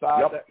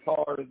outside that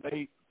car.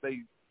 They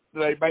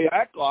may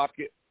act like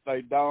it.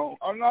 They don't,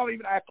 or not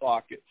even act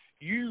like it.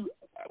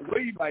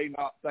 We may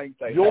not think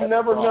they. You'll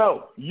never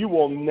know. You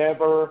will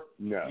never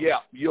know. Yeah,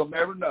 you'll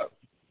never know.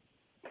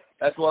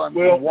 That's what I'm.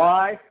 Well,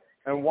 why?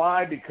 And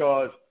why?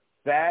 Because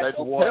that's they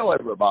don't tell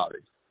everybody.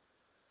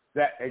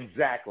 That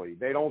exactly.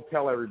 They don't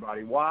tell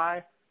everybody.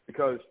 Why?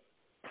 Because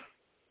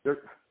you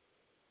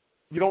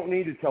don't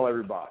need to tell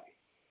everybody.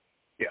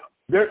 Yeah.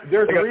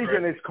 There's a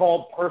reason it's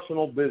called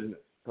personal business,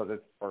 because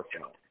it's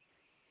personal.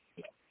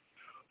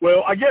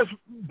 Well, I guess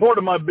part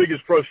of my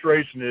biggest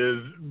frustration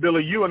is,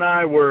 Billy, you and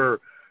I were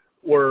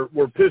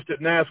pissed at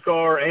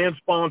NASCAR and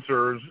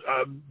sponsors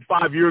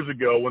 5 years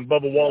ago when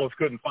Bubba Wallace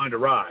couldn't find a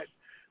ride.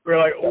 We were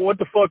like, well, what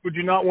the fuck would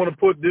you not want to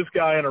put this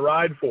guy in a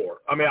ride for?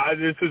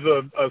 This is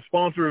a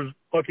sponsor's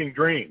fucking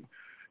dream,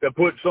 to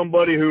put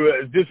somebody who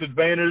is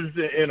disadvantaged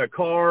in a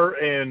car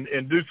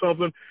and do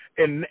something.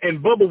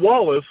 And Bubba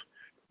Wallace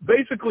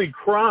basically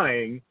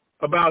crying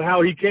about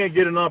how he can't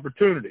get an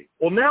opportunity.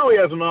 Well, now he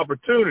has an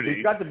opportunity.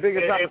 He's got the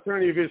biggest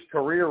opportunity of his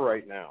career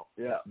right now.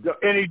 Yeah.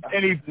 And he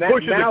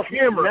pushes the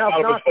camera out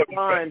of his fucking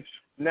face.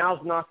 Now's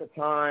not the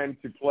time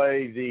to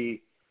play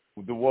the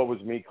woe was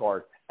me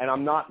card. And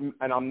I'm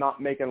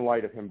not making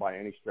light of him by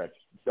any stretch.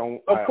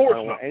 Of course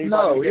not. I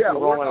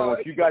don't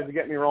want you guys to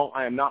get me wrong.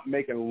 I am not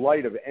making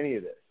light of any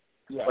of this.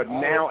 Yeah, but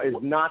now is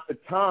not the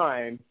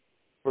time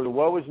for the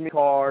woe is me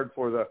card,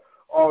 for the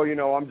oh,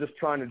 I'm just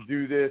trying to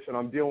do this and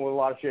I'm dealing with a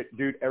lot of shit.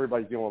 Dude,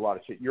 everybody's dealing with a lot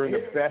of shit. You're in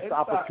the best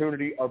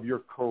opportunity of your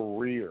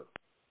career.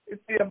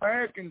 It's the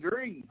American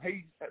dream.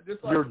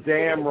 Just like you're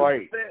damn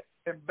right.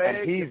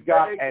 And he's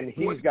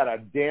got a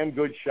damn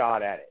good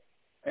shot at it.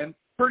 And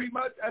pretty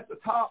much at the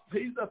top,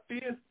 he's the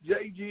 5th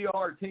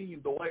JGR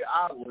team the way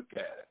I look at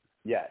it.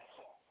 Yes.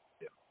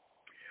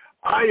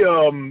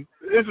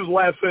 This is the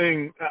last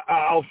thing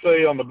I'll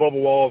say on the Bubba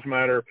Wallace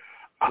matter.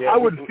 Yeah, I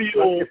would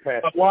feel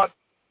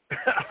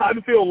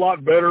I'd feel a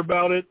lot better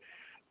about it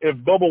if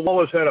Bubba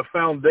Wallace had a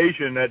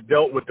foundation that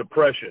dealt with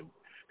depression,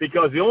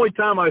 because the only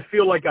time I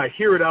feel like I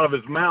hear it out of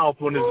his mouth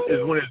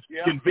is when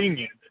it's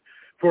convenient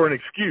for an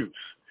excuse.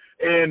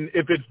 And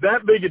if it's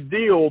that big a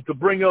deal to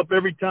bring up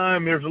every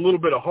time there's a little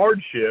bit of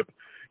hardship,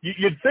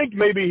 you'd think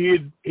maybe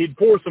he'd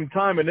pour some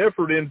time and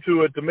effort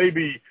into it to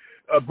maybe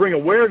bring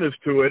awareness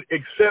to it,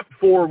 except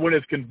for when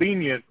it's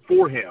convenient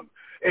for him.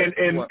 And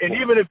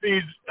even if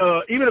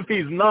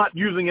he's not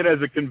using it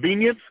as a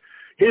convenience,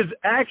 his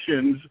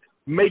actions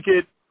make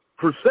it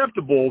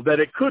perceptible that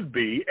it could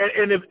be,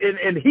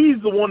 and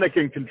he's the one that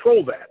can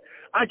control that.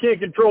 I can't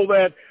control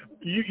that.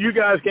 You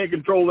guys can't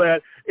control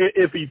that.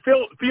 If he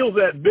feels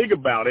that big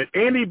about it,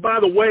 and he, by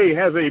the way,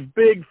 has a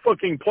big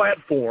fucking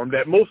platform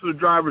that most of the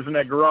drivers in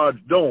that garage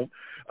don't,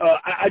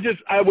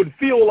 I would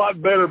feel a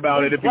lot better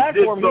about it if he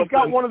did something. He's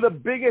got one of the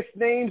biggest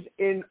names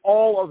in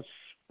all of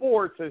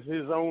sports as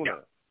his owner.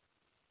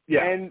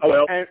 Yeah. And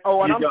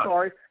I'm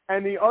sorry.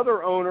 And the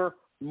other owner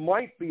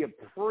might be a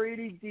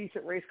pretty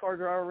decent race car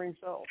driver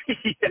himself.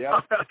 Yeah.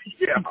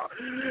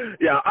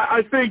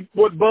 I think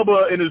what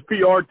Bubba and his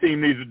PR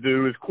team needs to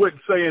do is quit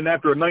saying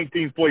after a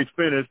 19th place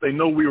finish they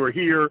know we were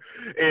here,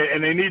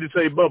 and they need to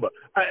say, Bubba,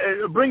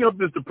 bring up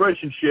this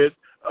depression shit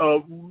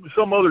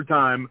some other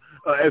time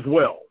as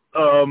well.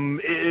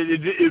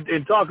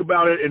 And talk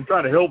about it and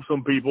try to help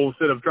some people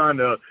instead of trying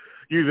to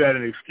use that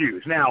as an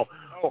excuse. Now,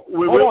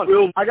 hold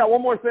on. I got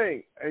one more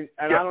thing, and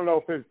I don't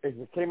know if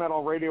it came out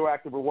on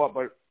Radioactive or what,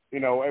 but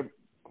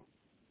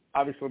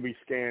obviously we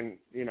scan.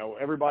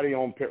 Everybody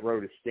on pit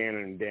road is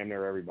scanning, damn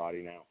near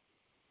everybody now.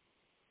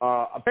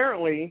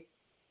 Apparently,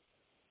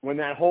 when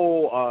that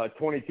whole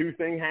 22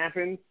 thing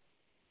happened,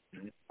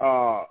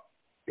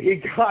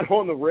 he got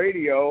on the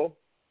radio.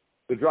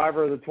 The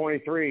driver of the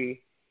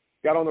 23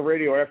 got on the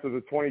radio after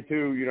the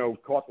 22,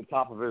 caught the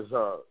top of his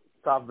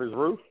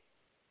roof,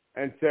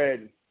 and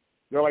said,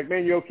 they're like,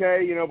 man, you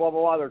okay? Blah, blah,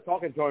 blah. They're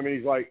talking to him, and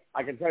he's like,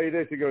 I can tell you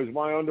this. He goes,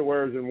 my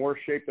underwear is in worse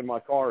shape than my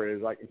car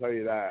is. I can tell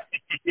you that.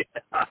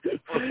 Or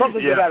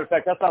something to that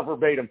effect. That's not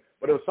verbatim,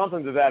 but it was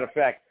something to that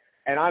effect.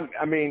 And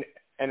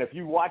and if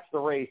you watch the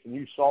race and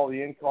you saw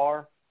the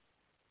in-car,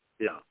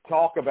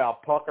 talk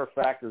about pucker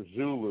factor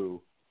Zulu.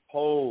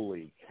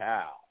 Holy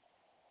cow.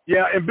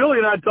 Yeah, and Billy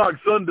and I talked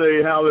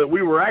Sunday how that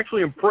we were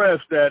actually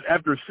impressed that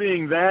after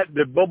seeing that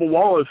Bubba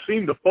Wallace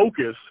seemed to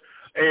focus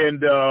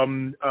and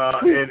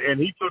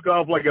he took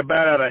off like a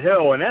bat out of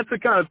hell, and that's the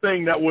kind of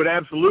thing that would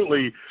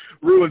absolutely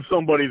ruin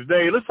somebody's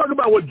day. Let's talk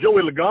about what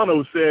Joey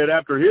Logano said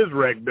after his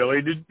wreck,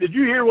 Billy. Did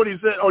you hear what he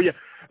said? Oh yeah,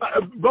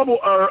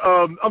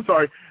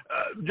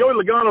 Joey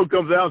Logano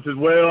comes out and says,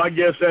 well, I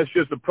guess that's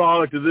just a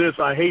product of this.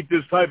 I hate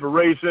this type of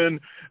racing.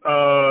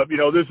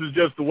 This is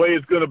just the way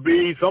it's going to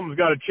be. Something's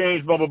got to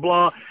change, blah, blah,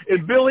 blah.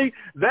 And, Billy,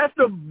 that's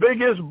the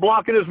biggest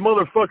blockingest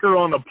motherfucker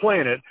on the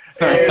planet.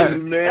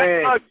 And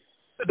man,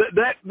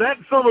 that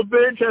son of a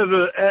bitch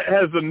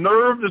has the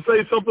nerve to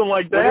say something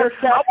like that.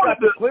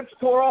 The clips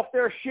tore off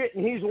their shit,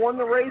 and he's won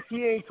the race.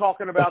 He ain't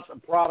talking about the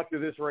product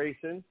of this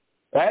racing.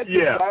 That's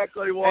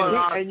exactly what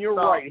and you're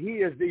right.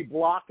 He is the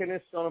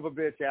blockingest son of a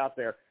bitch out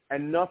there.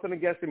 And nothing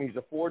against him. He's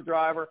a Ford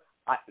driver.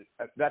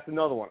 That's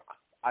another one.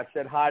 I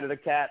said hi to the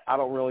cat. I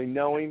don't really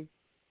know him.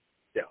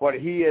 Yeah. But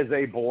he is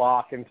a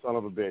blocking son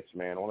of a bitch,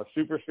 man. On a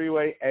super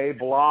speedway, a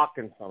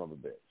blocking son of a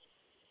bitch.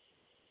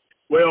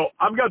 Well,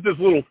 I've got this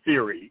little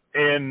theory,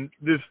 and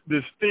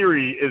this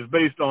theory is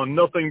based on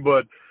nothing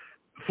but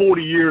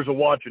 40 years of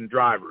watching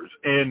drivers.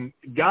 And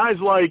guys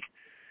like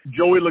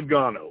Joey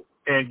Logano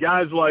and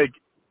guys like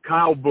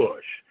Kyle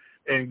Busch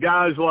and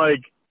guys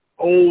like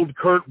old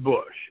Kurt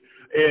Busch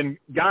and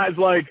guys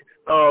like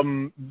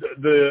Dale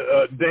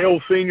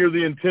Sr.,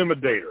 the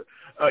Intimidator.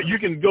 You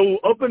can go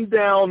up and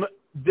down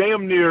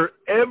damn near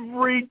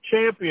every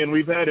champion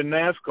we've had in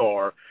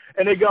NASCAR,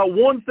 and they got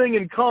one thing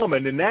in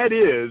common, and that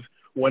is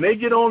when they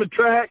get on the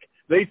track,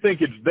 they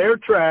think it's their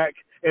track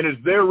and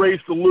it's their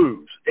race to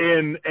lose.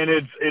 And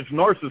it's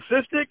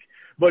narcissistic,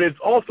 but it's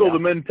also the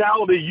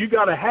mentality you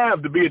got to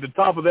have to be at the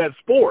top of that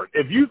sport.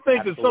 If you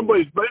think that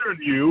somebody's better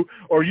than you,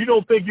 or you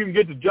don't think you can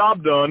get the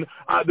job done,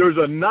 there's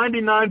a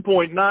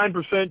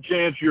 99.9%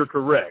 chance you're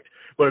correct.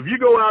 But if you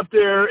go out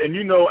there and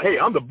you know, hey,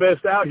 I'm the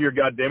best out here,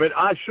 goddammit,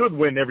 I should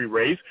win every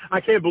race. I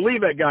can't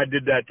believe that guy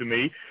did that to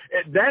me.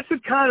 That's the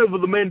kind of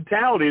the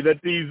mentality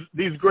that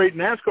these great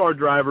NASCAR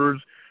drivers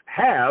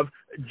have.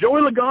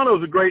 Joey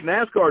Logano's a great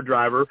NASCAR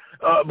driver,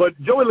 but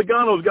Joey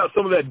Logano's got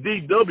some of that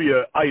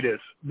DW-itis,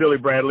 Billy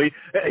Bradley.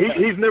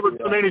 He's never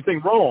done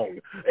anything wrong,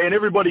 and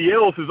everybody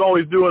else is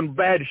always doing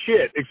bad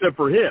shit except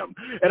for him.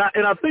 And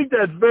I think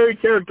that's very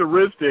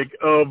characteristic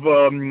of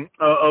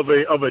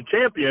a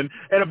champion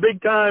and a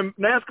big-time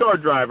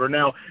NASCAR driver.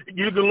 Now,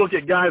 you can look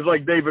at guys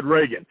like David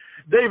Reagan.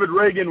 David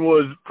Reagan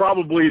was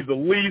probably the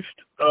least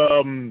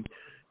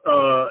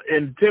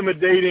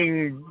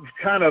intimidating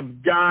kind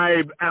of guy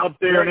out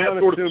there, very and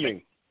that sort of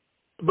thing.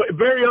 But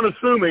very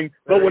unassuming.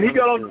 But when he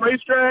got on the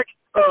racetrack,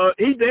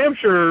 he damn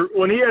sure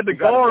when he had the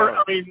car.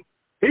 I mean,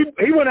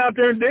 he went out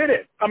there and did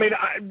it. I mean,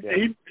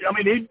 he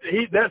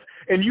that's,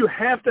 and you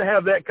have to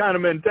have that kind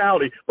of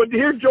mentality. But to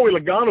hear Joey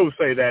Logano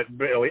say that,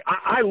 Billy,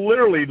 I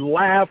literally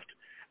laughed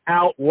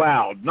out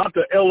loud, not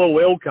the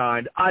LOL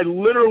kind. I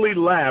literally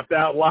laughed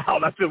out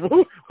loud. I said,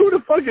 who the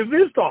fuck is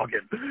this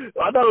talking?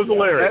 I thought it was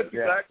hilarious. That's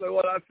exactly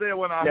what I said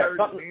when I heard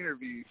the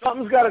interview.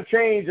 Something's got to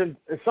change, and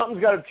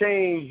something's got to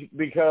change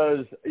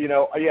because,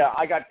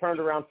 I got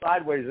turned around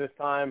sideways this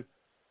time,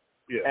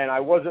 and I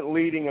wasn't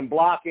leading and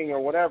blocking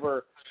or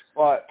whatever,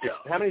 but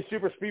how many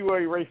super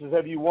speedway races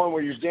have you won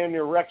where you damn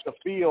near wrecked the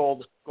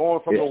field going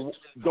from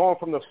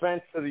the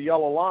fence to the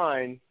yellow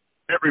line?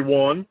 Every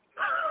one.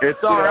 It's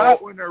all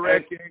right when they're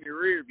wrecking in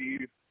your rear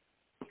view.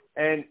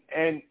 And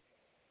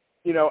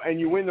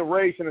you win the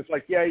race, and it's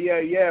like,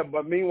 yeah.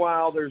 But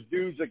meanwhile, there's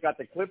dudes that got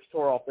the clips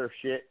tore off their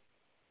shit.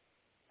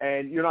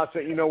 And you're not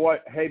saying, you know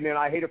what, hey, man,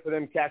 I hate it for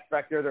them cats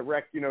back there that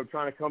wrecked,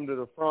 trying to come to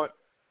the front,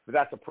 but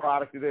that's a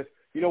product of this.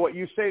 You know what,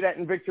 you say that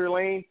in Victory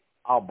Lane,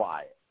 I'll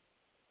buy it.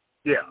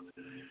 Yeah.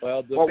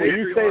 Well, when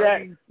you say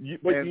that,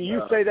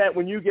 you say that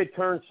when you get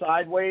turned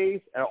sideways,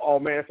 and, oh,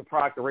 man, it's a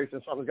product of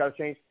racing, something's got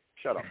to change,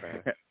 shut up,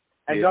 man.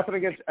 And nothing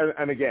against,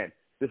 and again,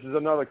 this is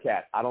another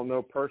cat I don't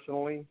know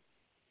personally.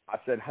 I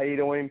said hey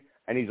to him,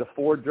 and he's a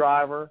Ford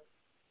driver.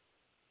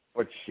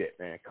 But shit,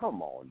 man,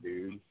 come on,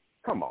 dude.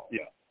 Come on.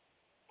 Yeah.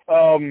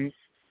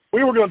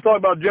 We were going to talk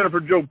about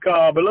Jennifer Jo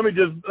Cobb, but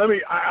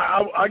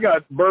I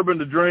got bourbon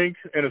to drink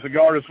and a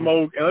cigar to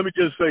smoke, and let me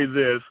just say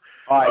this.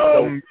 All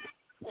right,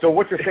 so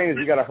what you're saying is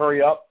you got to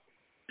hurry up?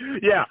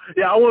 Yeah,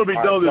 I want to be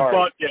done with this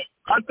podcast.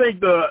 I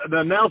think the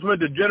announcement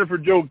that Jennifer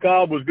Jo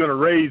Cobb was going to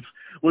race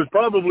was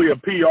probably a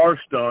PR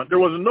stunt. There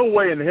was no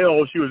way in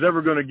hell she was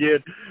ever going to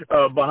get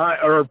behind.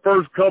 Her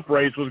first Cup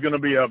race was going to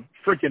be a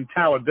freaking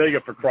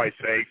Talladega, for Christ's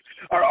sake.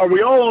 Are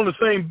we all on the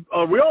same?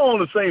 Are we all on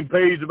the same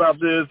page about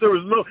this? There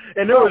was no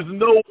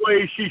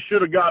way she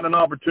should have gotten an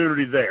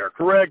opportunity there.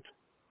 Correct?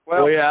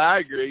 Well, yeah, I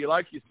agree.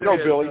 Like you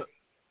said, Billy.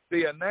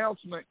 The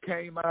announcement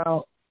came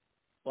out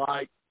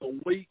like the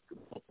week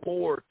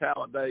before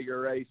Talladega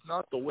race,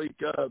 not the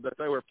week of, that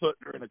they were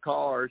putting her in a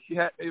car. She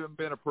hadn't even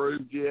been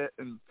approved yet,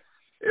 and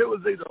it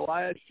was either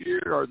last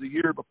year or the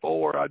year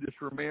before. I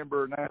just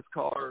remember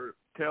NASCAR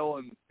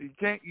telling you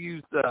can't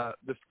use the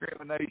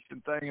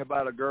discrimination thing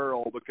about a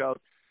girl because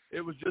it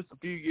was just a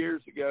few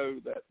years ago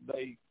that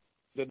they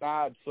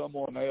denied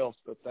someone else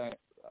that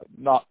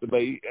not to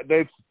be.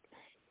 That's,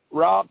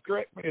 Rob,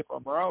 correct me if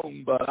I'm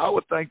wrong, but I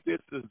would think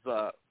this is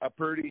a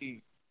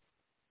pretty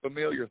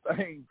familiar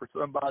thing for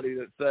somebody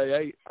that say,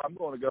 hey, I'm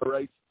going to go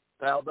race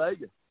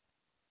Talladega.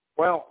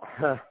 Well,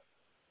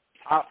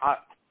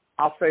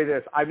 I'll say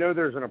this. I know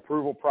there's an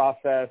approval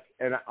process,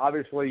 and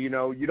obviously,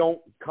 you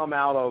don't come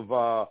out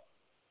of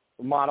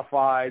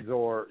modifieds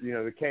or,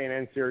 the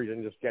K&N series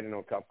and just get into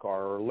a Cup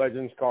car or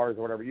Legends cars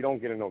or whatever. You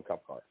don't get into a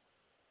Cup car.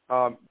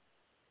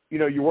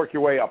 You work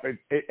your way up.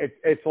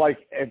 It's like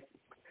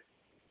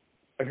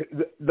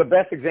the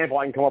best example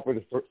I can come up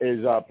with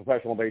is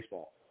professional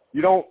baseball.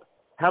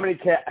 How many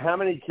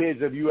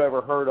kids have you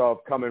ever heard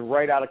of coming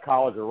right out of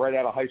college or right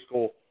out of high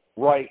school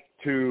right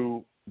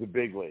to the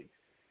big leagues?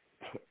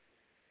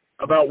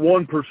 About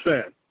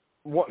 1%.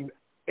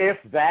 If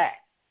that.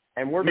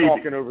 And we're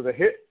talking over the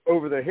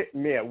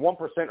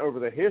 1% over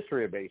the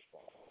history of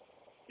baseball.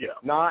 Yeah.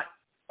 Not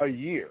a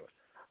year.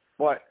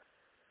 But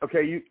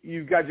okay,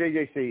 you've got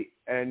JJC,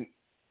 and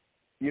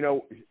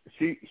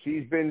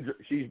she's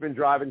been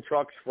driving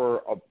trucks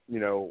for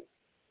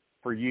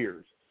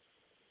years.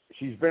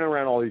 She's been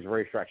around all these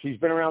racetracks. She's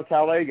been around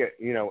Talladega,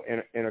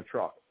 in a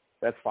truck.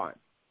 That's fine.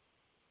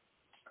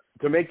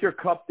 To make your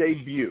Cup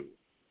debut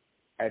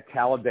at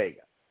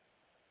Talladega,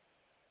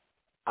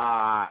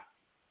 I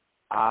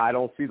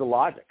don't see the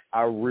logic.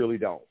 I really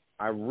don't.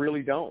 I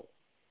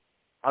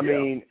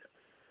mean,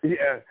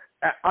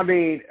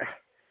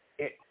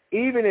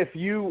 even if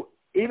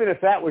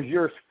that was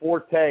your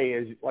forte,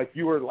 is like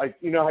you were like,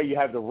 how you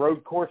have the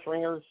road course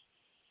ringers.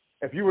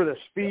 If you were the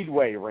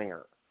speedway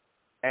ringer,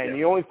 and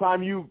the only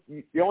time you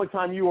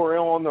were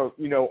on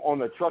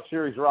the Truck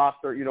Series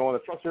roster, on the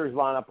Truck Series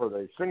lineup or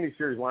the Xfinity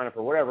Series lineup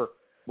or whatever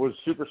was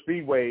super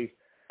speedways,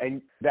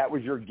 and that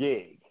was your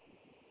gig.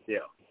 Yeah.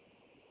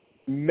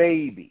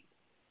 Maybe.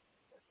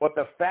 But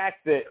the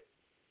fact that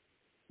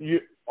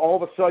you all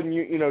of a sudden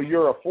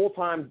you're a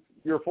full-time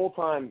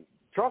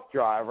truck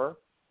driver,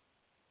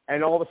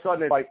 and all of a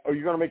sudden it's like, oh,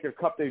 you're going to make your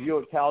Cup debut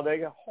at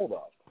Talladega? Hold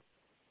up.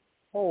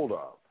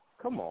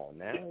 come on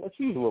now. Let's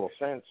use a little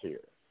sense here.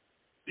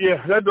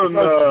 Yeah, that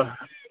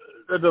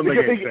doesn't make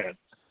any sense.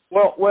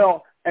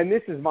 Well, and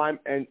this is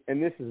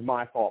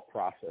my thought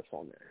process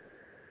on this.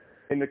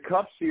 In the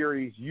Cup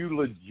Series, you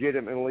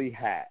legitimately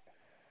had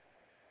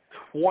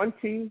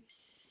 20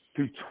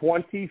 to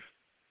 20,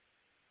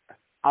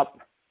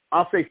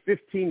 I'll say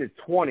 15 to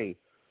 20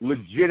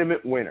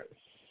 legitimate winners.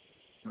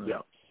 Yeah.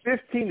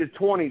 15 to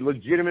 20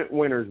 legitimate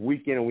winners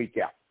week in and week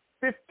out.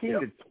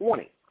 15 to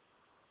 20.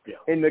 Yeah.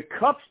 In the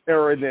Cups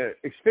or in the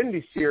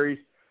Xfinity Series,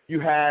 you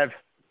have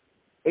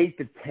 8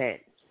 to 10.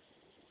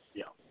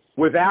 Yeah.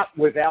 Without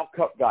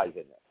Cup guys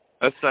in there.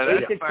 Let's say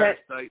that's a fair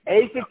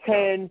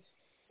statement.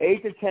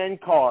 8 to 10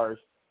 cars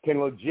can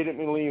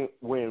legitimately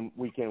win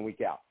week in and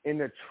week out. In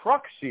the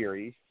Truck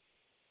Series,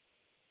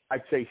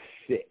 I'd say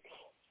 6.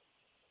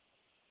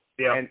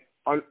 Yeah.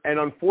 And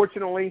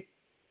unfortunately,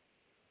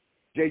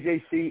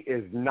 JJC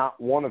is not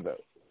one of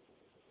those.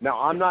 Now,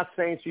 I'm not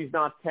saying she's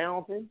not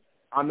talented.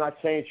 I'm not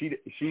saying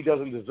she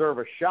doesn't deserve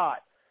a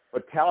shot,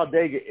 but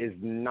Talladega is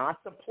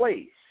not the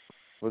place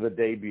for the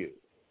debut.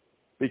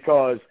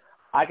 Because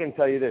I can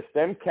tell you this,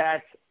 them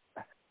cats,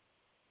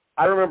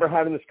 I remember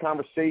having this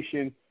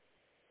conversation,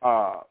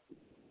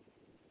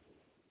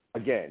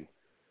 again,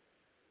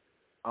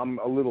 I'm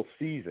a little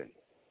seasoned.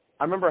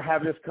 I remember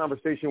having this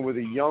conversation with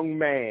a young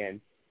man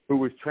who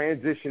was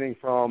transitioning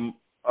from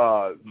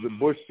the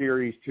Busch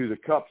Series to the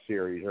Cup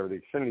Series or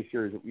the Xfinity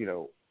Series. You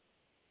know,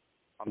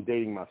 I'm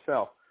dating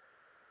myself,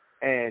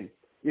 and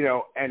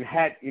and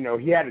had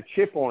he had a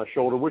chip on his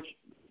shoulder, which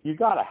you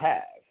gotta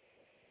have.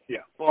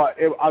 Yeah. But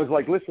I was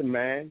like, listen,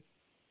 man,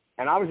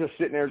 and I was just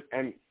sitting there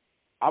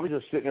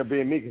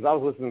being me because I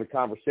was listening to the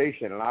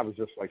conversation and I was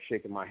just like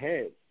shaking my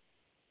head,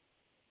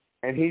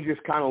 and he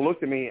just kind of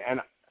looked at me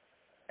and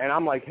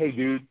I'm like, hey,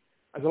 dude,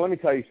 I said, let me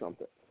tell you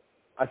something.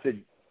 I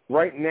said,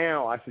 right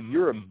now, I said,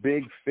 you're a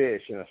big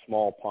fish in a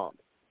small pond.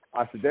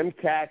 I said, them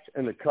cats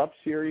in the Cup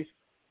Series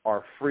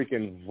are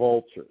freaking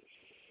vultures.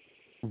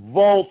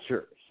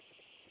 Vultures.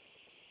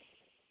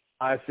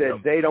 I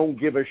said, they don't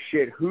give a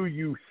shit who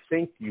you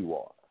think you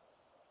are.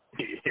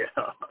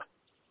 Yeah.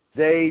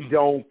 They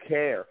don't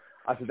care.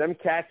 I said, them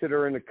cats that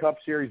are in the Cup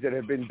Series that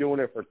have been doing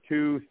it for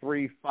 2,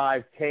 3,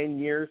 5, 10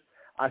 years,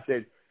 I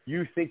said,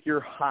 you think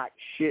you're hot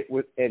shit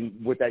with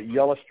that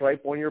yellow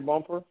stripe on your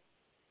bumper?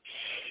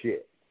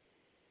 Shit.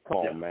 Come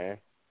on, man.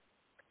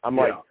 I'm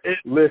like,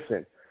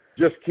 listen,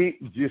 just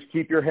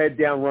keep your head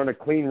down, run a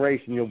clean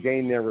race, and you'll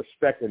gain their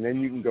respect, and then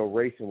you can go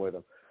racing with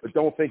them. But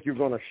don't think you're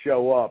going to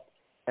show up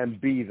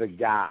and be the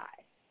guy,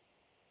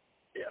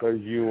 because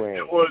you ain't.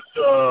 It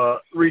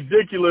was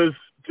ridiculous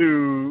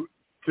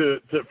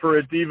for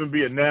it to even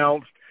be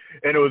announced,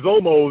 and it was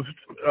almost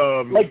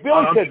like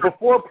Bill said,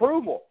 before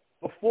approval.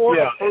 Before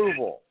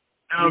approval.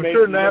 And I'm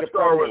sure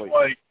NASCAR was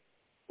like,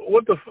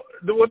 what the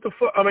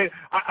fuck? I mean,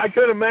 I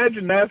could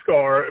imagine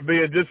NASCAR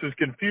being just as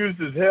confused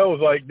as hell. It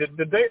was like, did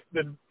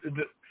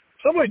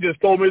somebody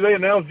just told me they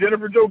announced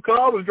Jennifer Jo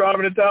Cobb was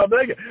driving to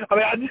Talladega. I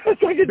mean, I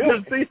could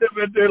just see them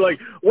in there like,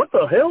 what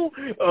the hell?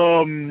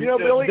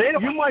 Billy,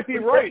 you might be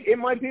right. It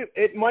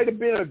might have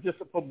been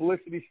just a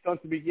publicity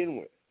stunt to begin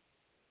with.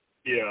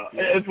 Yeah,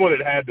 it's what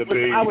it had to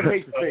be. I would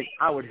hate to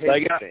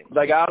think.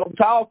 They got them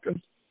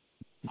talking.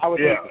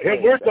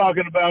 We're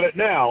talking about it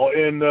now,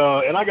 and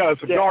I got a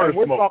cigar to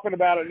smoke. We're talking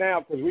about it now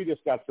because we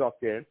just got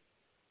sucked in.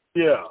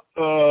 Yeah.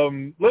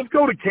 Let's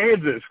go to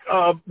Kansas.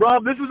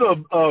 Rob, this is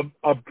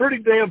a pretty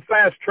damn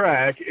fast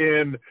track,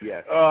 and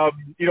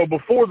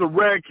before the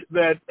wreck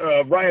that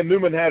Ryan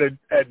Newman had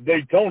at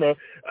Daytona,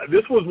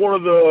 this was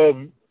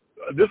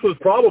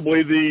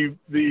probably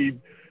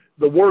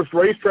the worst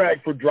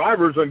racetrack for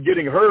drivers on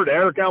getting hurt.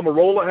 Eric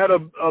Almirola had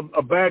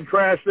a bad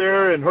crash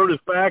there and hurt his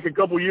back a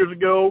couple years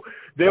ago.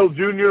 Dale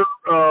Jr.,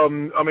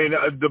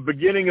 the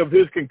beginning of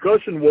his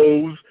concussion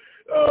woes,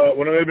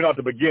 maybe not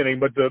the beginning,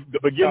 but the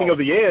beginning of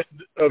the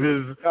end of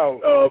his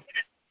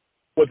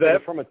what's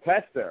that? From a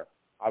test there.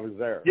 I was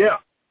there. Yeah.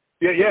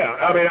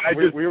 I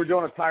mean, we were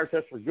doing a tire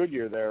test for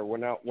Goodyear there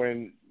when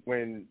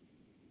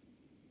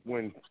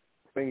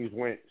things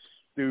went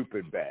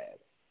stupid bad.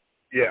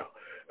 Yeah.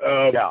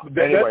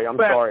 Anyway, I'm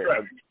sorry.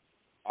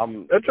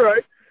 That's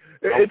right.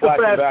 It's a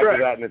fast track.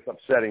 That, and it's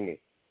upsetting me.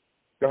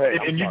 Go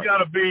ahead. And you got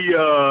to be.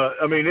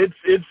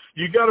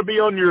 You got to be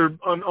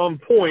on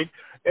point.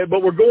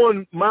 But we're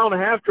going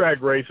mile-and-a-half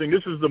track racing.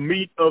 This is the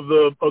meat of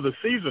the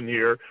season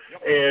here,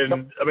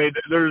 and I mean,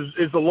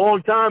 it's a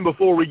long time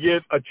before we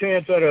get a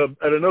chance at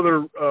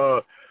another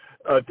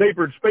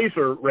tapered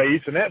spacer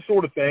race and that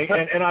sort of thing.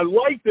 And I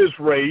like this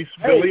race,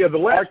 Billy.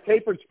 Our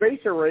tapered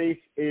spacer race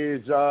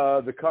is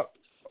the Cup.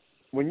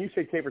 When you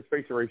say tapered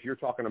spacer race, you're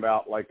talking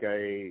about like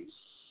a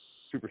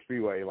super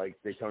speedway, like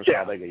Daytona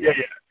Talladega.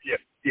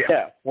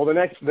 Yeah. Well, the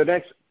next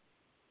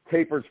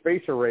tapered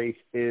spacer race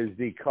is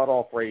the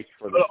cutoff race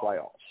for the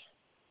playoffs.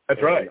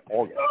 That's right.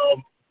 August.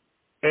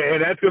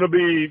 And that's going to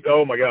be,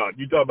 oh my God,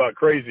 you talk about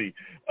crazy.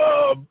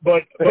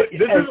 But this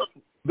is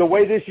the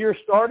way this year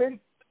started.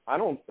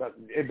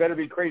 It better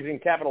be crazy in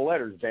capital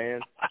letters, Dan.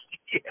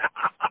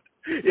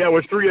 Yeah,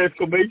 with 3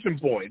 exclamation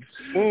points.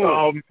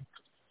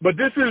 But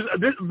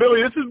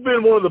Billy, this has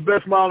been one of the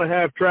best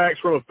mile-and-a-half tracks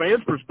from a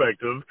fan's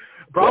perspective,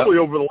 probably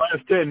over the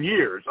last 10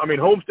 years. I mean,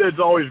 Homestead's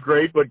always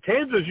great, but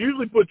Kansas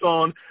usually puts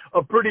on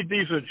a pretty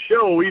decent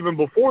show even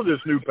before this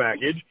new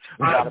package.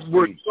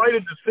 We're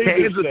excited to see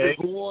Kansas this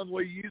is one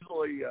we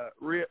usually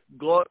rip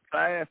Gluck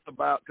fast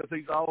about because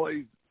he's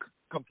always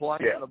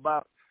complaining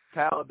about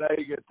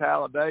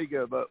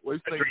Talladega, but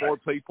we've seen more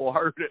people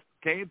hurt at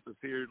Kansas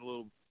here in a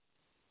little.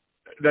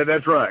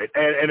 That's right,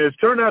 and it's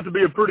turned out to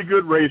be a pretty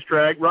good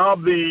racetrack.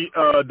 Rob,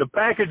 the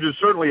package has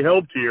certainly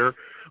helped here,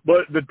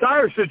 but the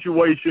tire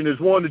situation is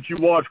one that you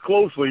watch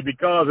closely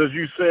because, as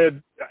you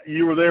said,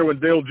 you were there when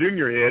Dale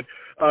Jr. hit.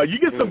 You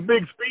get some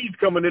big speeds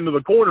coming into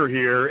the corner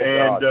here,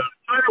 and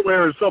tire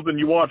wear is something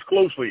you watch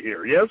closely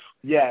here. Yes.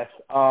 Yes.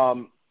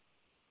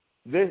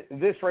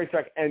 This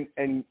racetrack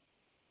and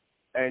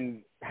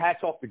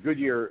hats off to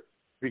Goodyear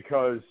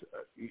because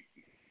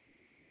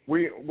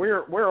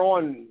we're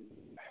on.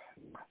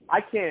 I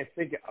can't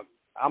think.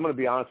 I'm going to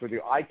be honest with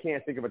you. I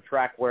can't think of a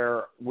track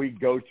where we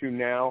go to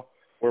now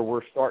where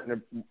we're starting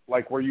to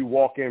like where you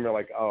walk in, we're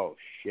like, oh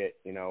shit,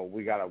 you know,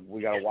 we gotta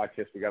watch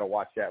this, we gotta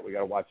watch that, we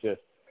gotta watch this.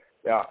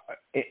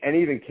 And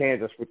even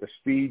Kansas with the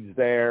speeds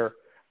there,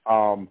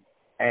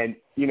 and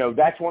you know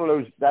that's one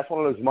of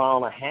those mile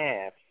and a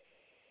half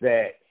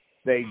that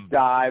they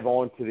dive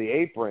onto the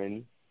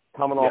apron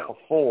coming off a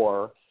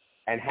 4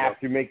 and have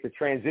to make the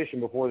transition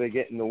before they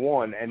get into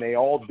 1, and they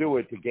all do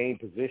it to gain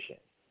position.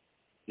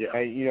 Yeah,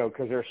 and you know,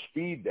 because there's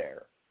speed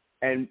there,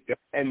 and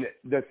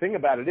the thing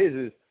about it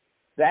is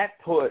that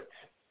puts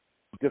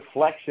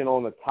deflection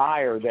on the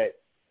tire that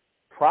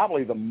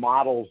probably the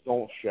models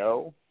don't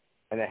show,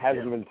 and it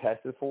hasn't been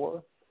tested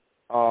for.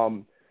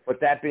 But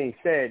that being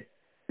said,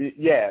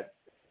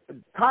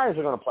 tires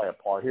are going to play a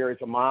part here.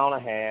 It's a mile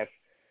and a half.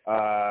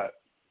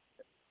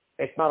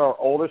 It's not our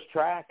oldest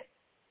track,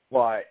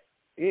 but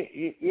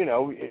you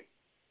know,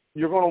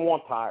 you're going to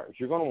want tires.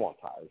 You're going to want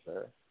tires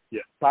there.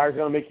 Yeah, tires are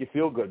going to make you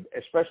feel good,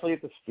 especially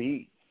at the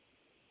speed.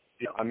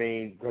 Yeah. I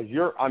mean, because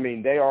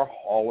they are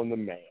hauling the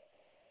mail.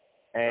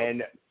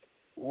 And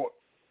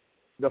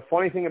the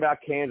funny thing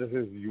about Kansas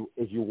is you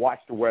watch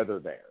the weather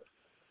there,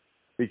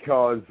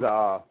 because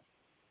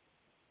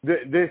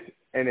this,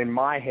 and in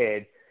my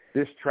head,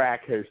 this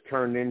track has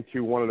turned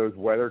into one of those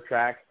weather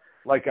tracks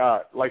like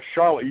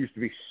Charlotte used to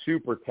be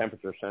super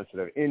temperature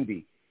sensitive.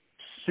 Indy,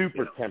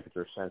 super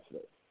temperature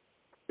sensitive.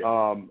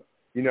 Yeah.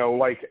 You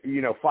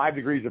know, 5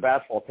 degrees of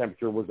asphalt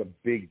temperature was a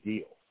big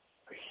deal,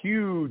 a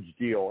huge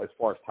deal as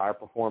far as tire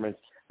performance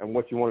and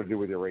what you want to do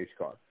with your race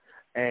car.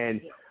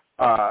 And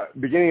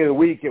beginning of the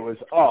week, it was,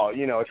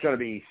 it's going to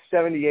be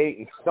 78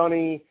 and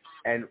sunny,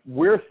 and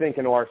we're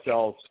thinking to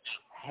ourselves,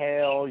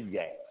 hell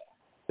yeah,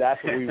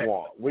 that's what we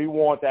want. We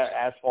want that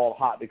asphalt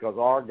hot because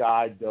our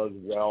guy does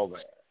well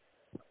there.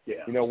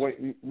 Yeah. You know,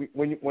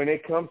 when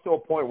it comes to a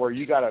point where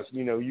you gotta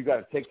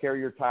take care of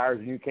your tires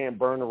and you can't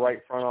burn the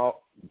right front off,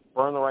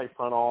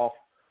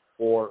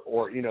 or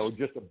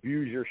just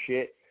abuse your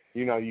shit.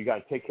 You know, you got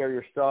to take care of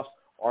your stuff.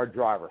 Our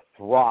driver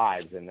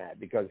thrives in that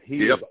because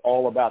he is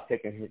all about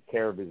taking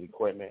care of his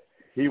equipment.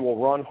 He will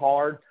run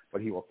hard,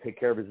 but he will take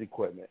care of his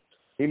equipment.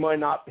 He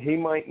might be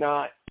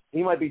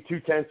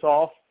 0.2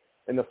 off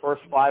in the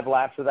first 5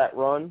 laps of that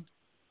run,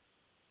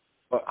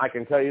 but I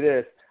can tell you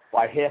this: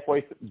 by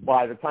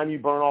the time you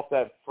burn off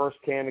that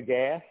first can of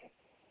gas,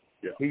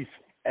 he's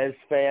as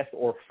fast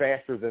or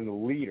faster than the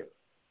leader.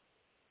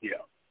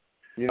 Yeah.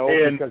 You know,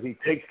 because he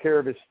takes care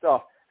of his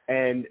stuff.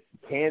 And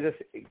Kansas,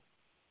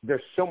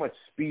 there's so much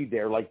speed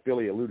there, like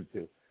Billy alluded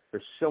to.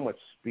 There's so much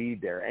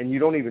speed there, and you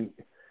don't even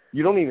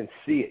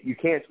see it. You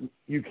can't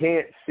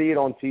see it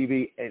on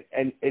TV,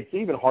 and it's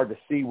even hard to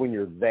see when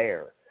you're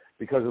there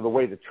because of the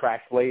way the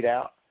track's laid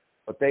out.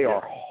 But they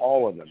are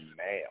hauling the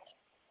mail.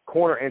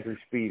 Corner entry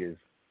speed is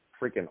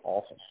freaking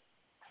awesome.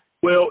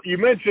 Well, you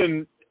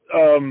mentioned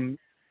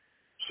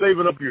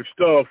saving up your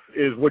stuff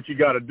is what you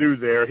got to do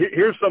there.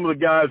 Here's some of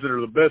the guys that are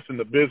the best in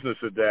the business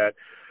at that.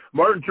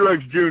 Martin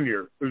Truex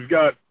Jr., who's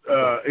got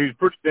he's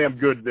pretty damn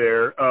good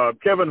there.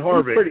 Kevin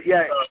Harvick.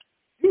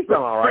 He's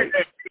done all right.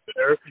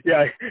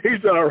 Yeah, he's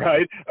done all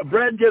right.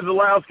 Brad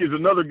Keselowski is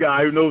another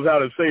guy who knows how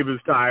to save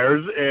his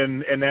tires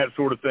and that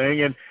sort of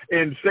thing.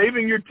 And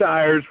saving your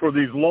tires for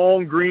these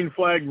long green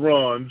flag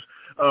runs,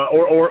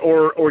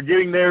 or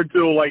getting there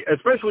till, like,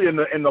 especially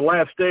in the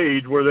last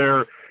stage where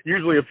they're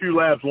usually a few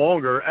laps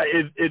longer,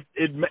 it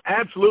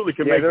absolutely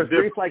can make a difference. There's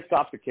green flag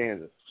stops at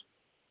Kansas.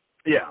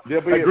 Yeah,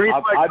 there'll be a green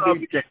flag stop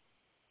at Kansas.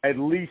 At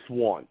least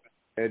one.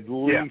 At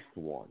least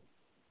one.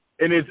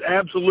 And it's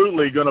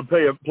absolutely going to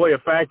play a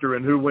factor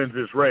in who wins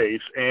this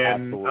race.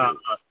 And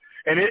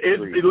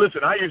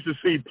listen, I used to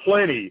see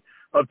plenty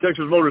of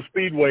Texas Motor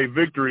Speedway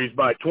victories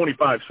by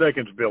 25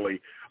 seconds, Billy.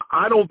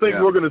 I don't think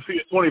we're going to see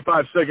a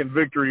 25-second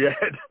victory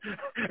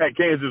at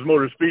Kansas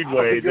Motor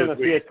Speedway. You're going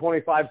to see a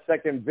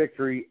 25-second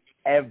victory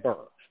ever.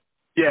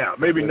 Yeah,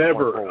 maybe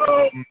never.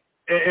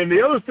 And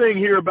the other thing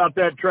here about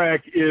that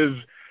track is,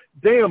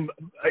 damn,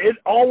 it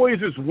always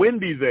is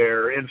windy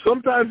there, and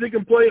sometimes it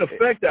can play an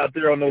effect out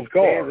there on those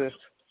cars. Kansas.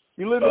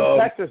 You live in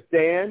Texas,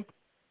 Dan.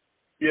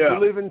 Yeah. You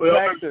live in Well,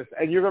 Texas,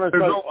 and you're going to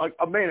say, like,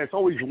 oh, man, it's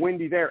always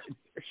windy there.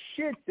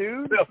 Shit,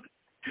 dude.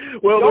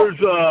 Well, Y'all-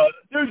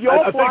 there's Dude,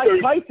 y'all I fly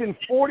think kites in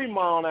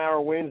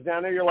 40-mile-an-hour winds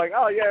down there. You're like,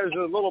 oh, yeah, there's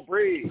a little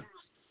breeze.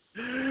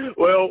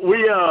 well,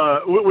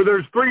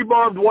 there's 3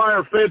 barbed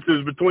wire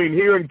fences between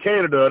here and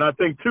Canada, and I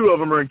think 2 of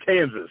them are in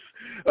Kansas.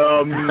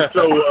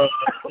 So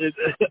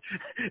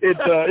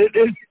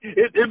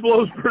it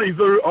blows pretty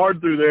hard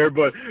through there.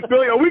 But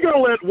Billy, are we going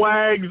to let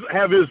Wags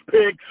have his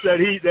picks that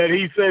he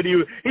said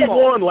he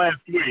won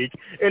last week,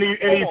 and he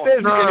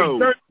says No. and he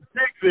turned the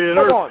picks in?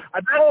 Hold on.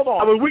 I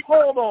mean,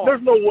 Hold on.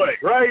 There's no way,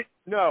 right?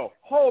 No,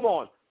 hold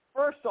on.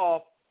 First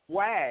off,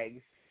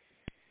 Wags,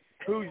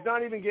 who's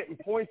not even getting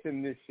points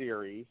in this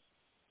series,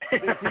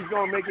 thinks he's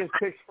going to make his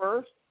picks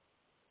first.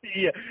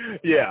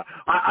 Yeah.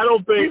 I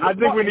don't think. I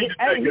think we need to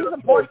take he's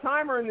a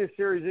part-timer in this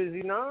series, is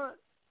he not?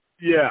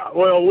 Yeah.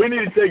 Well, we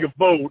need to take a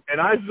vote, and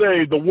I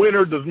say the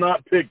winner does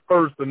not pick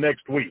first the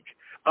next week.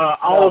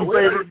 All in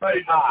favor,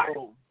 say aye.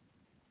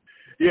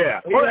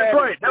 Yeah. Well, that's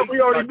right. That we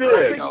already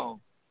did.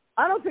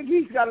 I don't think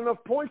he's got enough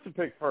points to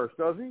pick first,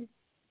 does he?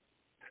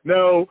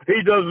 No,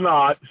 he does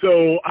not.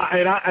 So,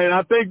 I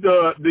think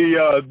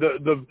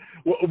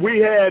we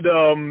had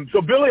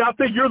so Billy, I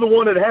think you're the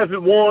one that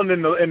hasn't won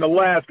in the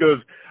last,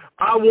 because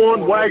I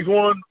won, Wags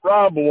won,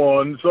 Rob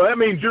won. So that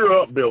means you're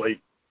up,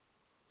 Billy.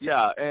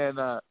 Yeah, and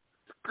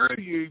screw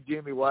you,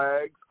 Jimmy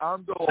Wags.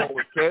 I'm going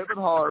with Kevin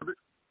Harvick.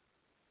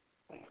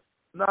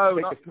 No,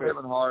 not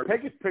Kevin Harvick.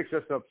 Take his picks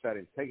just upset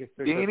him. Take his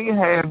picks. Denny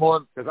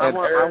Hamlin. Because I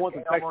want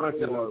the text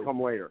messages to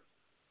come later.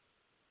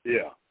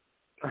 Yeah.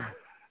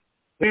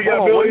 Who you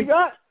got, Billy?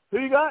 Who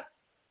you got?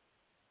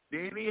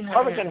 Denny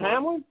Harvick and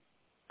Hamlin?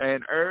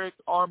 And Eric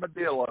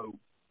Armadillo.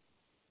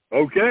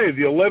 Okay,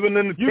 the 11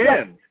 and the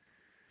 10.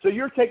 So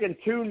you're taking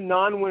 2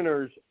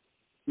 non-winners.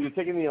 You're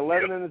taking the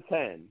 11 and the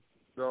 10.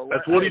 So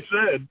that's what he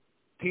said.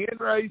 10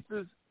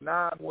 races,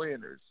 9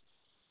 winners.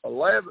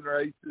 11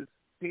 races,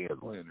 10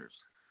 winners.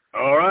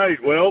 All right.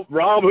 Well,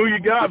 Rob, who you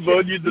got,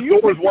 bud? The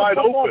door's wide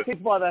open.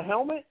 Kicked by the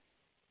helmet?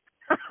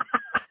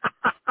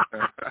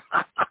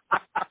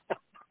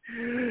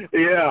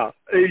 Yeah,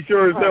 he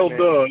sure as hell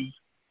does.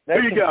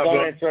 Who you got,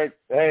 bud? Right.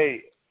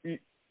 Hey,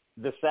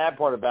 the sad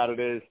part about it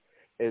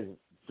is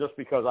just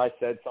because I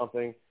said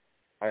something,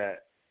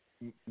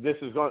 this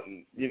is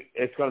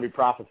it's going to be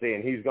prophecy,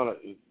 and he's going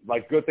to,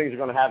 like, good things are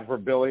going to happen for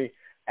Billy,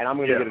 and I'm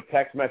going to get a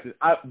text message.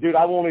 Dude,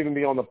 I won't even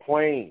be on the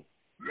plane.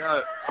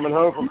 Yeah. Coming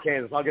home from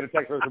Kansas, I'll get a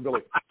text message from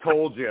Billy.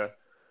 Told you.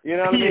 You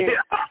know what I mean?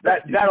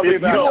 That'll be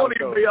about. You won't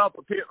even be up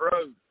a pit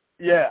road.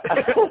 Yeah.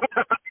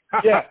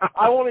 Yeah.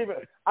 I won't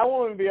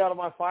even be out of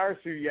my fire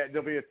suit yet.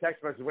 There'll be a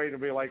text message waiting to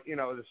be like,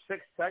 there's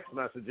 6 text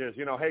messages.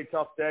 Hey,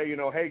 tough day.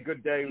 Hey,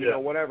 good day.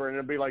 Whatever. And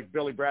it'll be like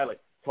Billy Bradley.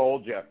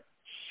 Told you.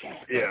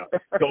 Yeah.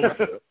 Told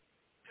you.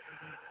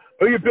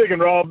 Who you picking,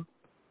 Rob?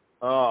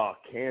 Oh,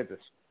 Kansas.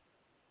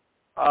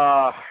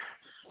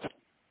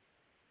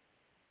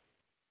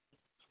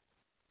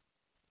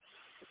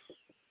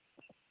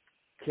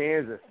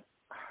 Kansas.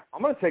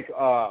 I'm going to take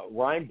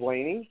Ryan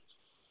Blaney.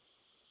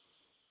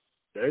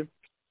 Okay.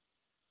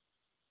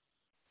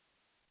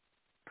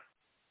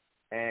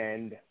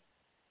 And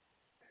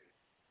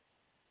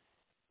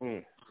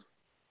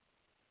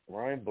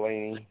Ryan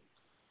Blaney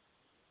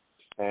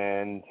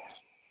and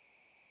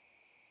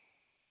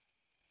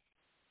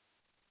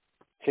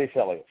Chase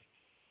Elliott.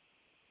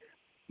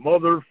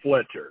 Mother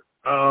Fletcher.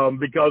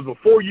 Because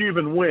before you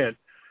even went,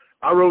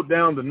 I wrote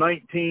down the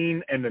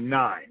 19 and the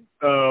 9.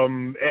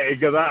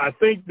 Because I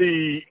think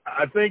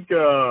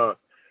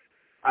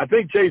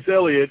Chase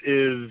Elliott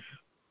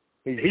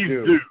he's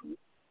due.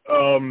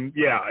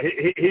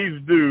 He's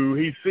due.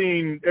 He's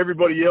seen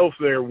everybody else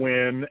there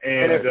win,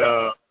 and if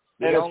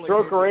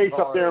Stroker Ace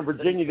up there in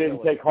Virginia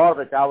didn't take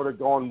Harvick, I would have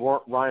gone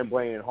Ryan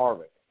Blaney and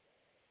Harvick.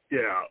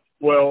 Yeah.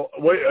 Well,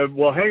 wait.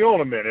 Well, hang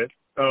on a minute.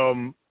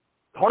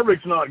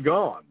 Harvick's not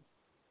gone.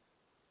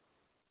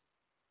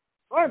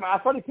 Wait a minute, I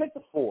thought he picked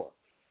the 4.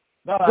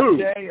 No,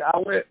 Who? I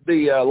went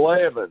the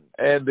 11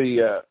 and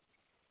the.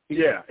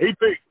 Yeah, he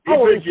picked the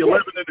 11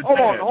 and the 10. Hold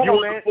on, you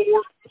want man. the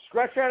 4?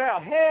 Scratch that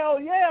out. Hell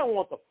yeah, I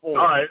want the 4.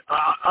 All right.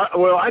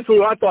 That's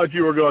what I thought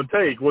you were going to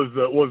take was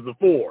the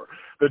 4,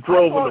 the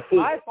 12 and the 4.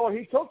 I thought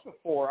he took the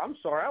 4. I'm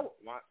sorry.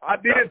 I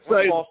did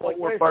say the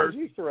 4 first.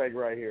 Easter egg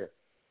right here.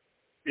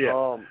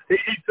 Yeah. He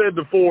said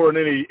the 4 and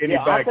then he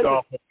backed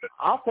off.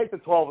 I'll take the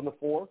 12 and the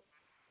 4.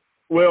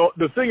 Well,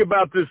 the thing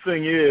about this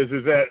thing is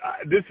that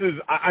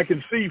I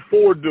can see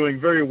Ford doing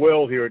very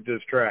well here at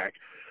this track.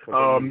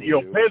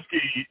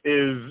 Penske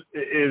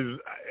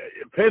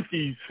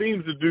Penske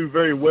seems to do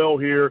very well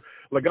here.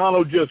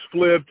 Logano just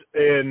flipped,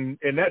 and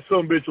that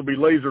sumbitch will be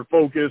laser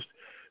focused.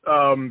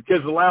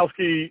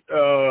 Keselowski,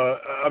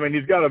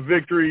 he's got a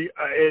victory,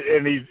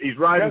 and he's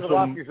riding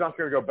some. Keselowski's not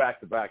going to go back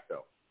to back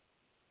though.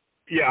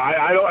 Yeah,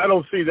 I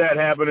don't see that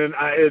happening.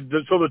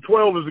 So the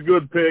 12 is a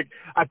good pick.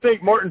 I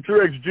think Martin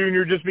Truex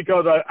Jr. just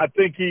because I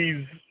think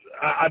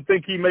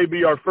he may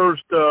be our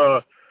first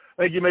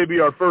think he may be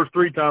our first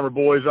three-timer,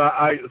 boys.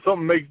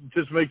 Something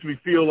just makes me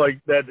feel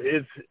like that's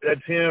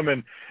him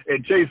and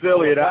Chase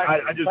Elliott.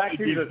 The fact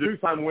he's a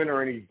two-time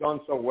winner and he's done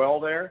so well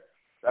there,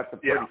 that's a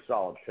pretty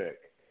solid pick.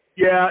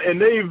 Yeah, and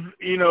they've,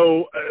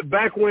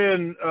 back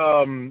when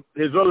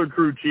his other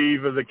crew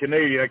chief, the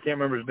Canadian, I can't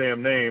remember his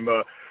damn name.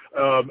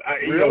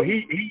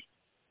 Really?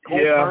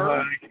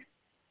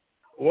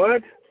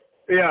 What?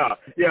 Yeah.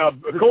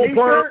 The Cole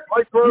T-shirt?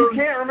 Pern. You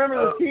can't remember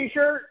the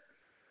T-shirt?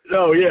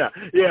 No, yeah.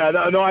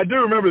 No, I do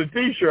remember the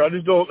T-shirt. I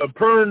just don't. A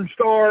Pern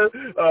Star.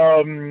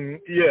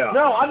 Yeah.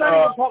 No, I'm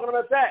not even talking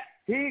about that.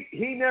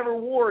 He never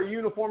wore a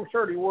uniform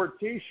shirt. He wore a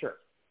T-shirt.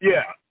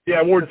 Yeah.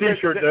 I wore a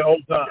T-shirt the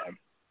whole time.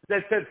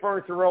 That said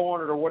Furniture Row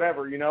on it or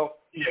whatever, Yeah.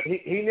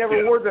 He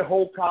never wore the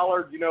whole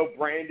collared,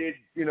 branded,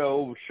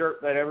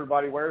 shirt that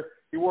everybody wears.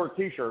 He wore a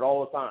T-shirt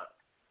all the time.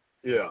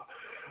 Yeah.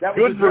 That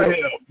was good for him.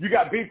 You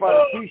got beat by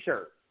the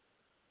T-shirt.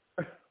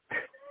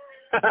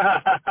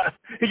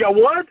 He got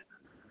what?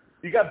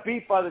 You got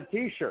beat by the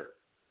T-shirt.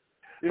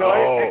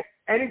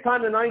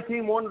 Anytime the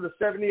 19 won or the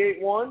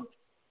 78 won.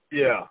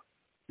 Yeah.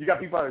 You got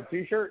beat by the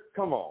T-shirt?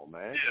 Come on,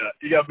 man. Yeah,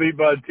 you got beat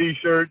by the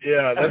T-shirt.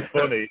 Yeah, that's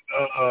funny.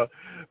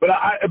 But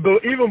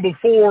even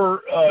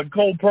before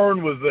Cole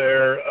Pern was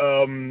there,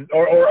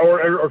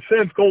 or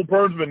since Cole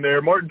Pern's been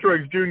there, Martin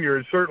Truex Jr.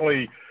 has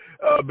certainly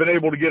been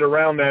able to get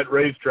around that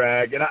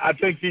racetrack, and I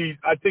think he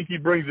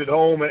brings it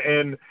home.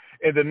 And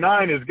the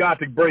 9 has got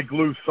to break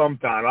loose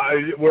sometime.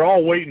 We're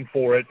all waiting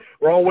for it.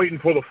 We're all waiting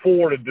for the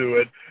 4 to do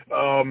it.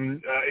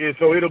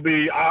 So it'll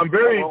be. I'm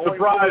very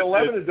surprised.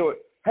 11 to do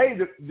it. Hey,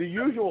 the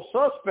usual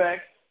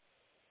suspects.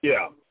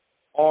 Yeah.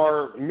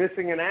 Are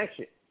missing in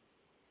action.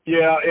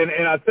 Yeah,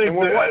 and I think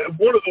that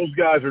one of those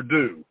guys are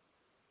due.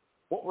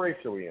 What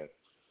race are we in?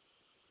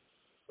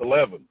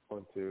 11.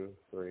 1, 2,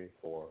 3,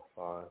 4,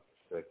 5,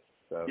 6,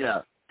 7.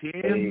 Yeah. 10,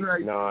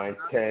 8, 9,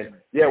 10.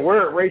 Yeah,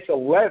 we're at race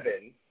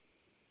 11.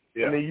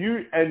 Yeah.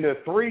 And the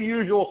 3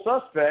 usual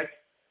suspects.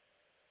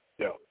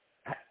 Yeah.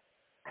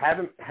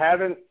 Haven't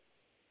had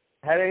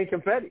any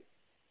confetti.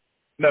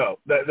 No,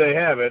 they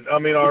haven't. I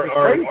mean, our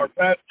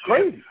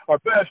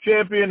past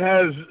champion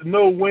has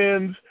no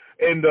wins,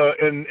 and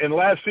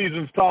last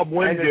season's top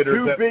win getters.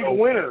 And the 2 big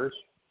winners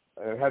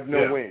have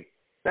no wins.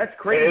 That's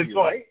crazy,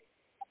 right?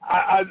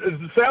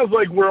 It sounds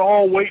like we're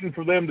all waiting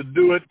for them to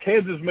do it.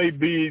 Kansas may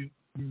be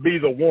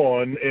the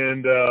one,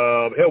 and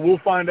hell, we'll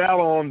find out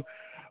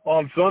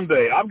on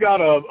Sunday. I've got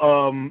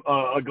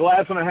a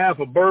glass and a half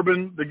of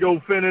bourbon to go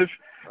finish,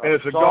 and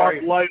a cigar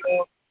to light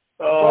up.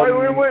 Sorry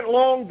we went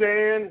long,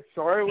 Dan.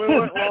 Sorry we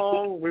went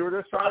long. We were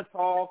just trying to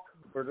talk.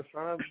 We're just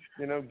trying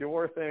to, do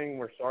our thing.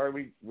 We're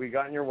sorry we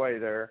got in your way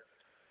there.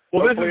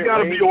 Well, hopefully this has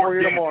got to be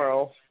organic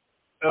tomorrow.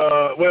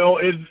 Well,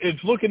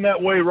 it's looking that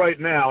way right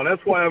now, and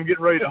that's why I'm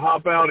getting ready to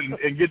hop out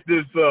and get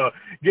this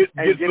get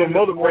some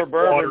other more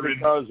bourbon water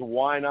because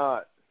why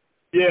not?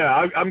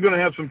 Yeah, I'm going to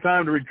have some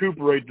time to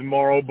recuperate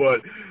tomorrow,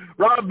 but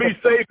Rob, be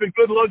safe and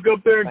good luck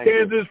up there in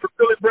Kansas. For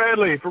Billy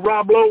Bradley, for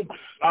Rob Lopes,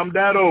 I'm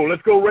Dado.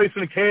 Let's go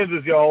racing in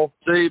Kansas, y'all.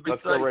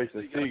 Let's go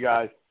racing. See you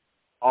guys.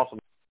 Awesome.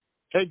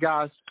 Hey,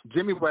 guys.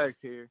 Jimmy Wags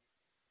here,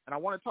 and I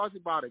want to talk to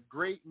you about a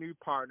great new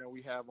partner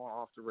we have on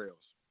Off the Rails.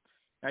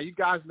 Now, you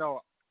guys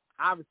know,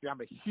 obviously,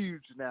 I'm a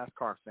huge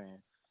NASCAR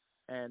fan,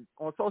 and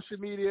on social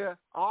media,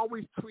 I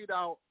always tweet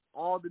out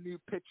all the new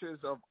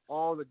pictures of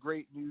all the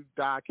great new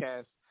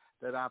diecasts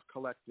that I've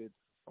collected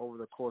over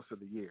the course of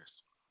the years.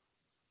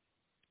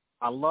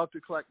 I love to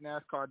collect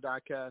NASCAR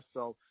diecasts,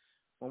 so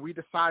when we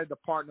decided to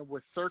partner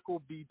with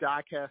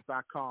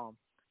CircleBDiecast.com,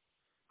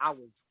 I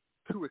was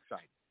too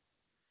excited.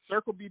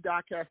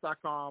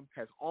 CircleBDiecast.com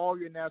has all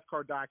your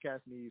NASCAR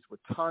diecast needs with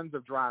tons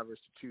of drivers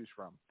to choose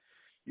from.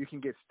 You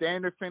can get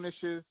standard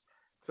finishes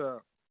to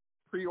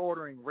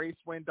pre-ordering race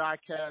win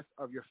diecasts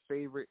of your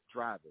favorite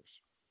drivers.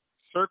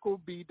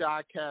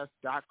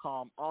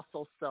 CircleBDiecast.com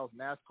also sells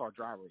NASCAR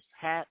drivers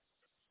hats,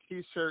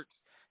 T-shirts,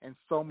 and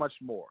so much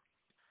more.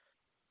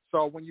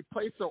 So when you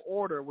place an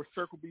order with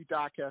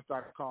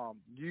CircleBDiecast.com,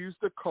 use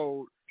the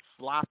code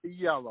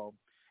SloppyYellow,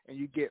 and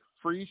you get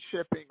free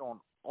shipping on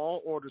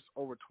all orders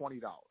over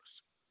 $20.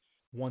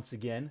 Once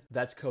again,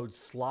 that's code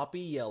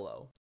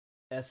SloppyYellow,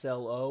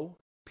 SloppyYellow,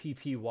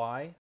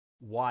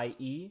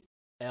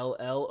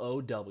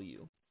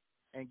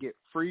 and get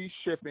free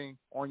shipping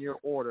on your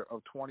order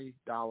of $20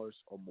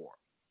 or more.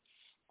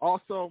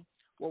 Also,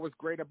 what was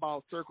great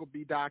about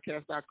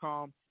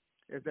CircleBDiecast.com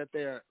is that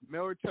they're a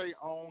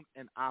military-owned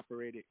and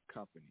operated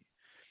company.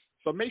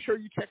 So make sure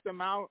you check them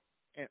out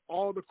and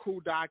all the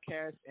cool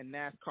diecast and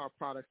NASCAR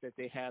products that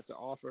they have to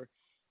offer.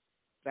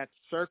 That's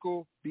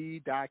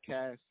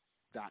CircleBDiecast.com.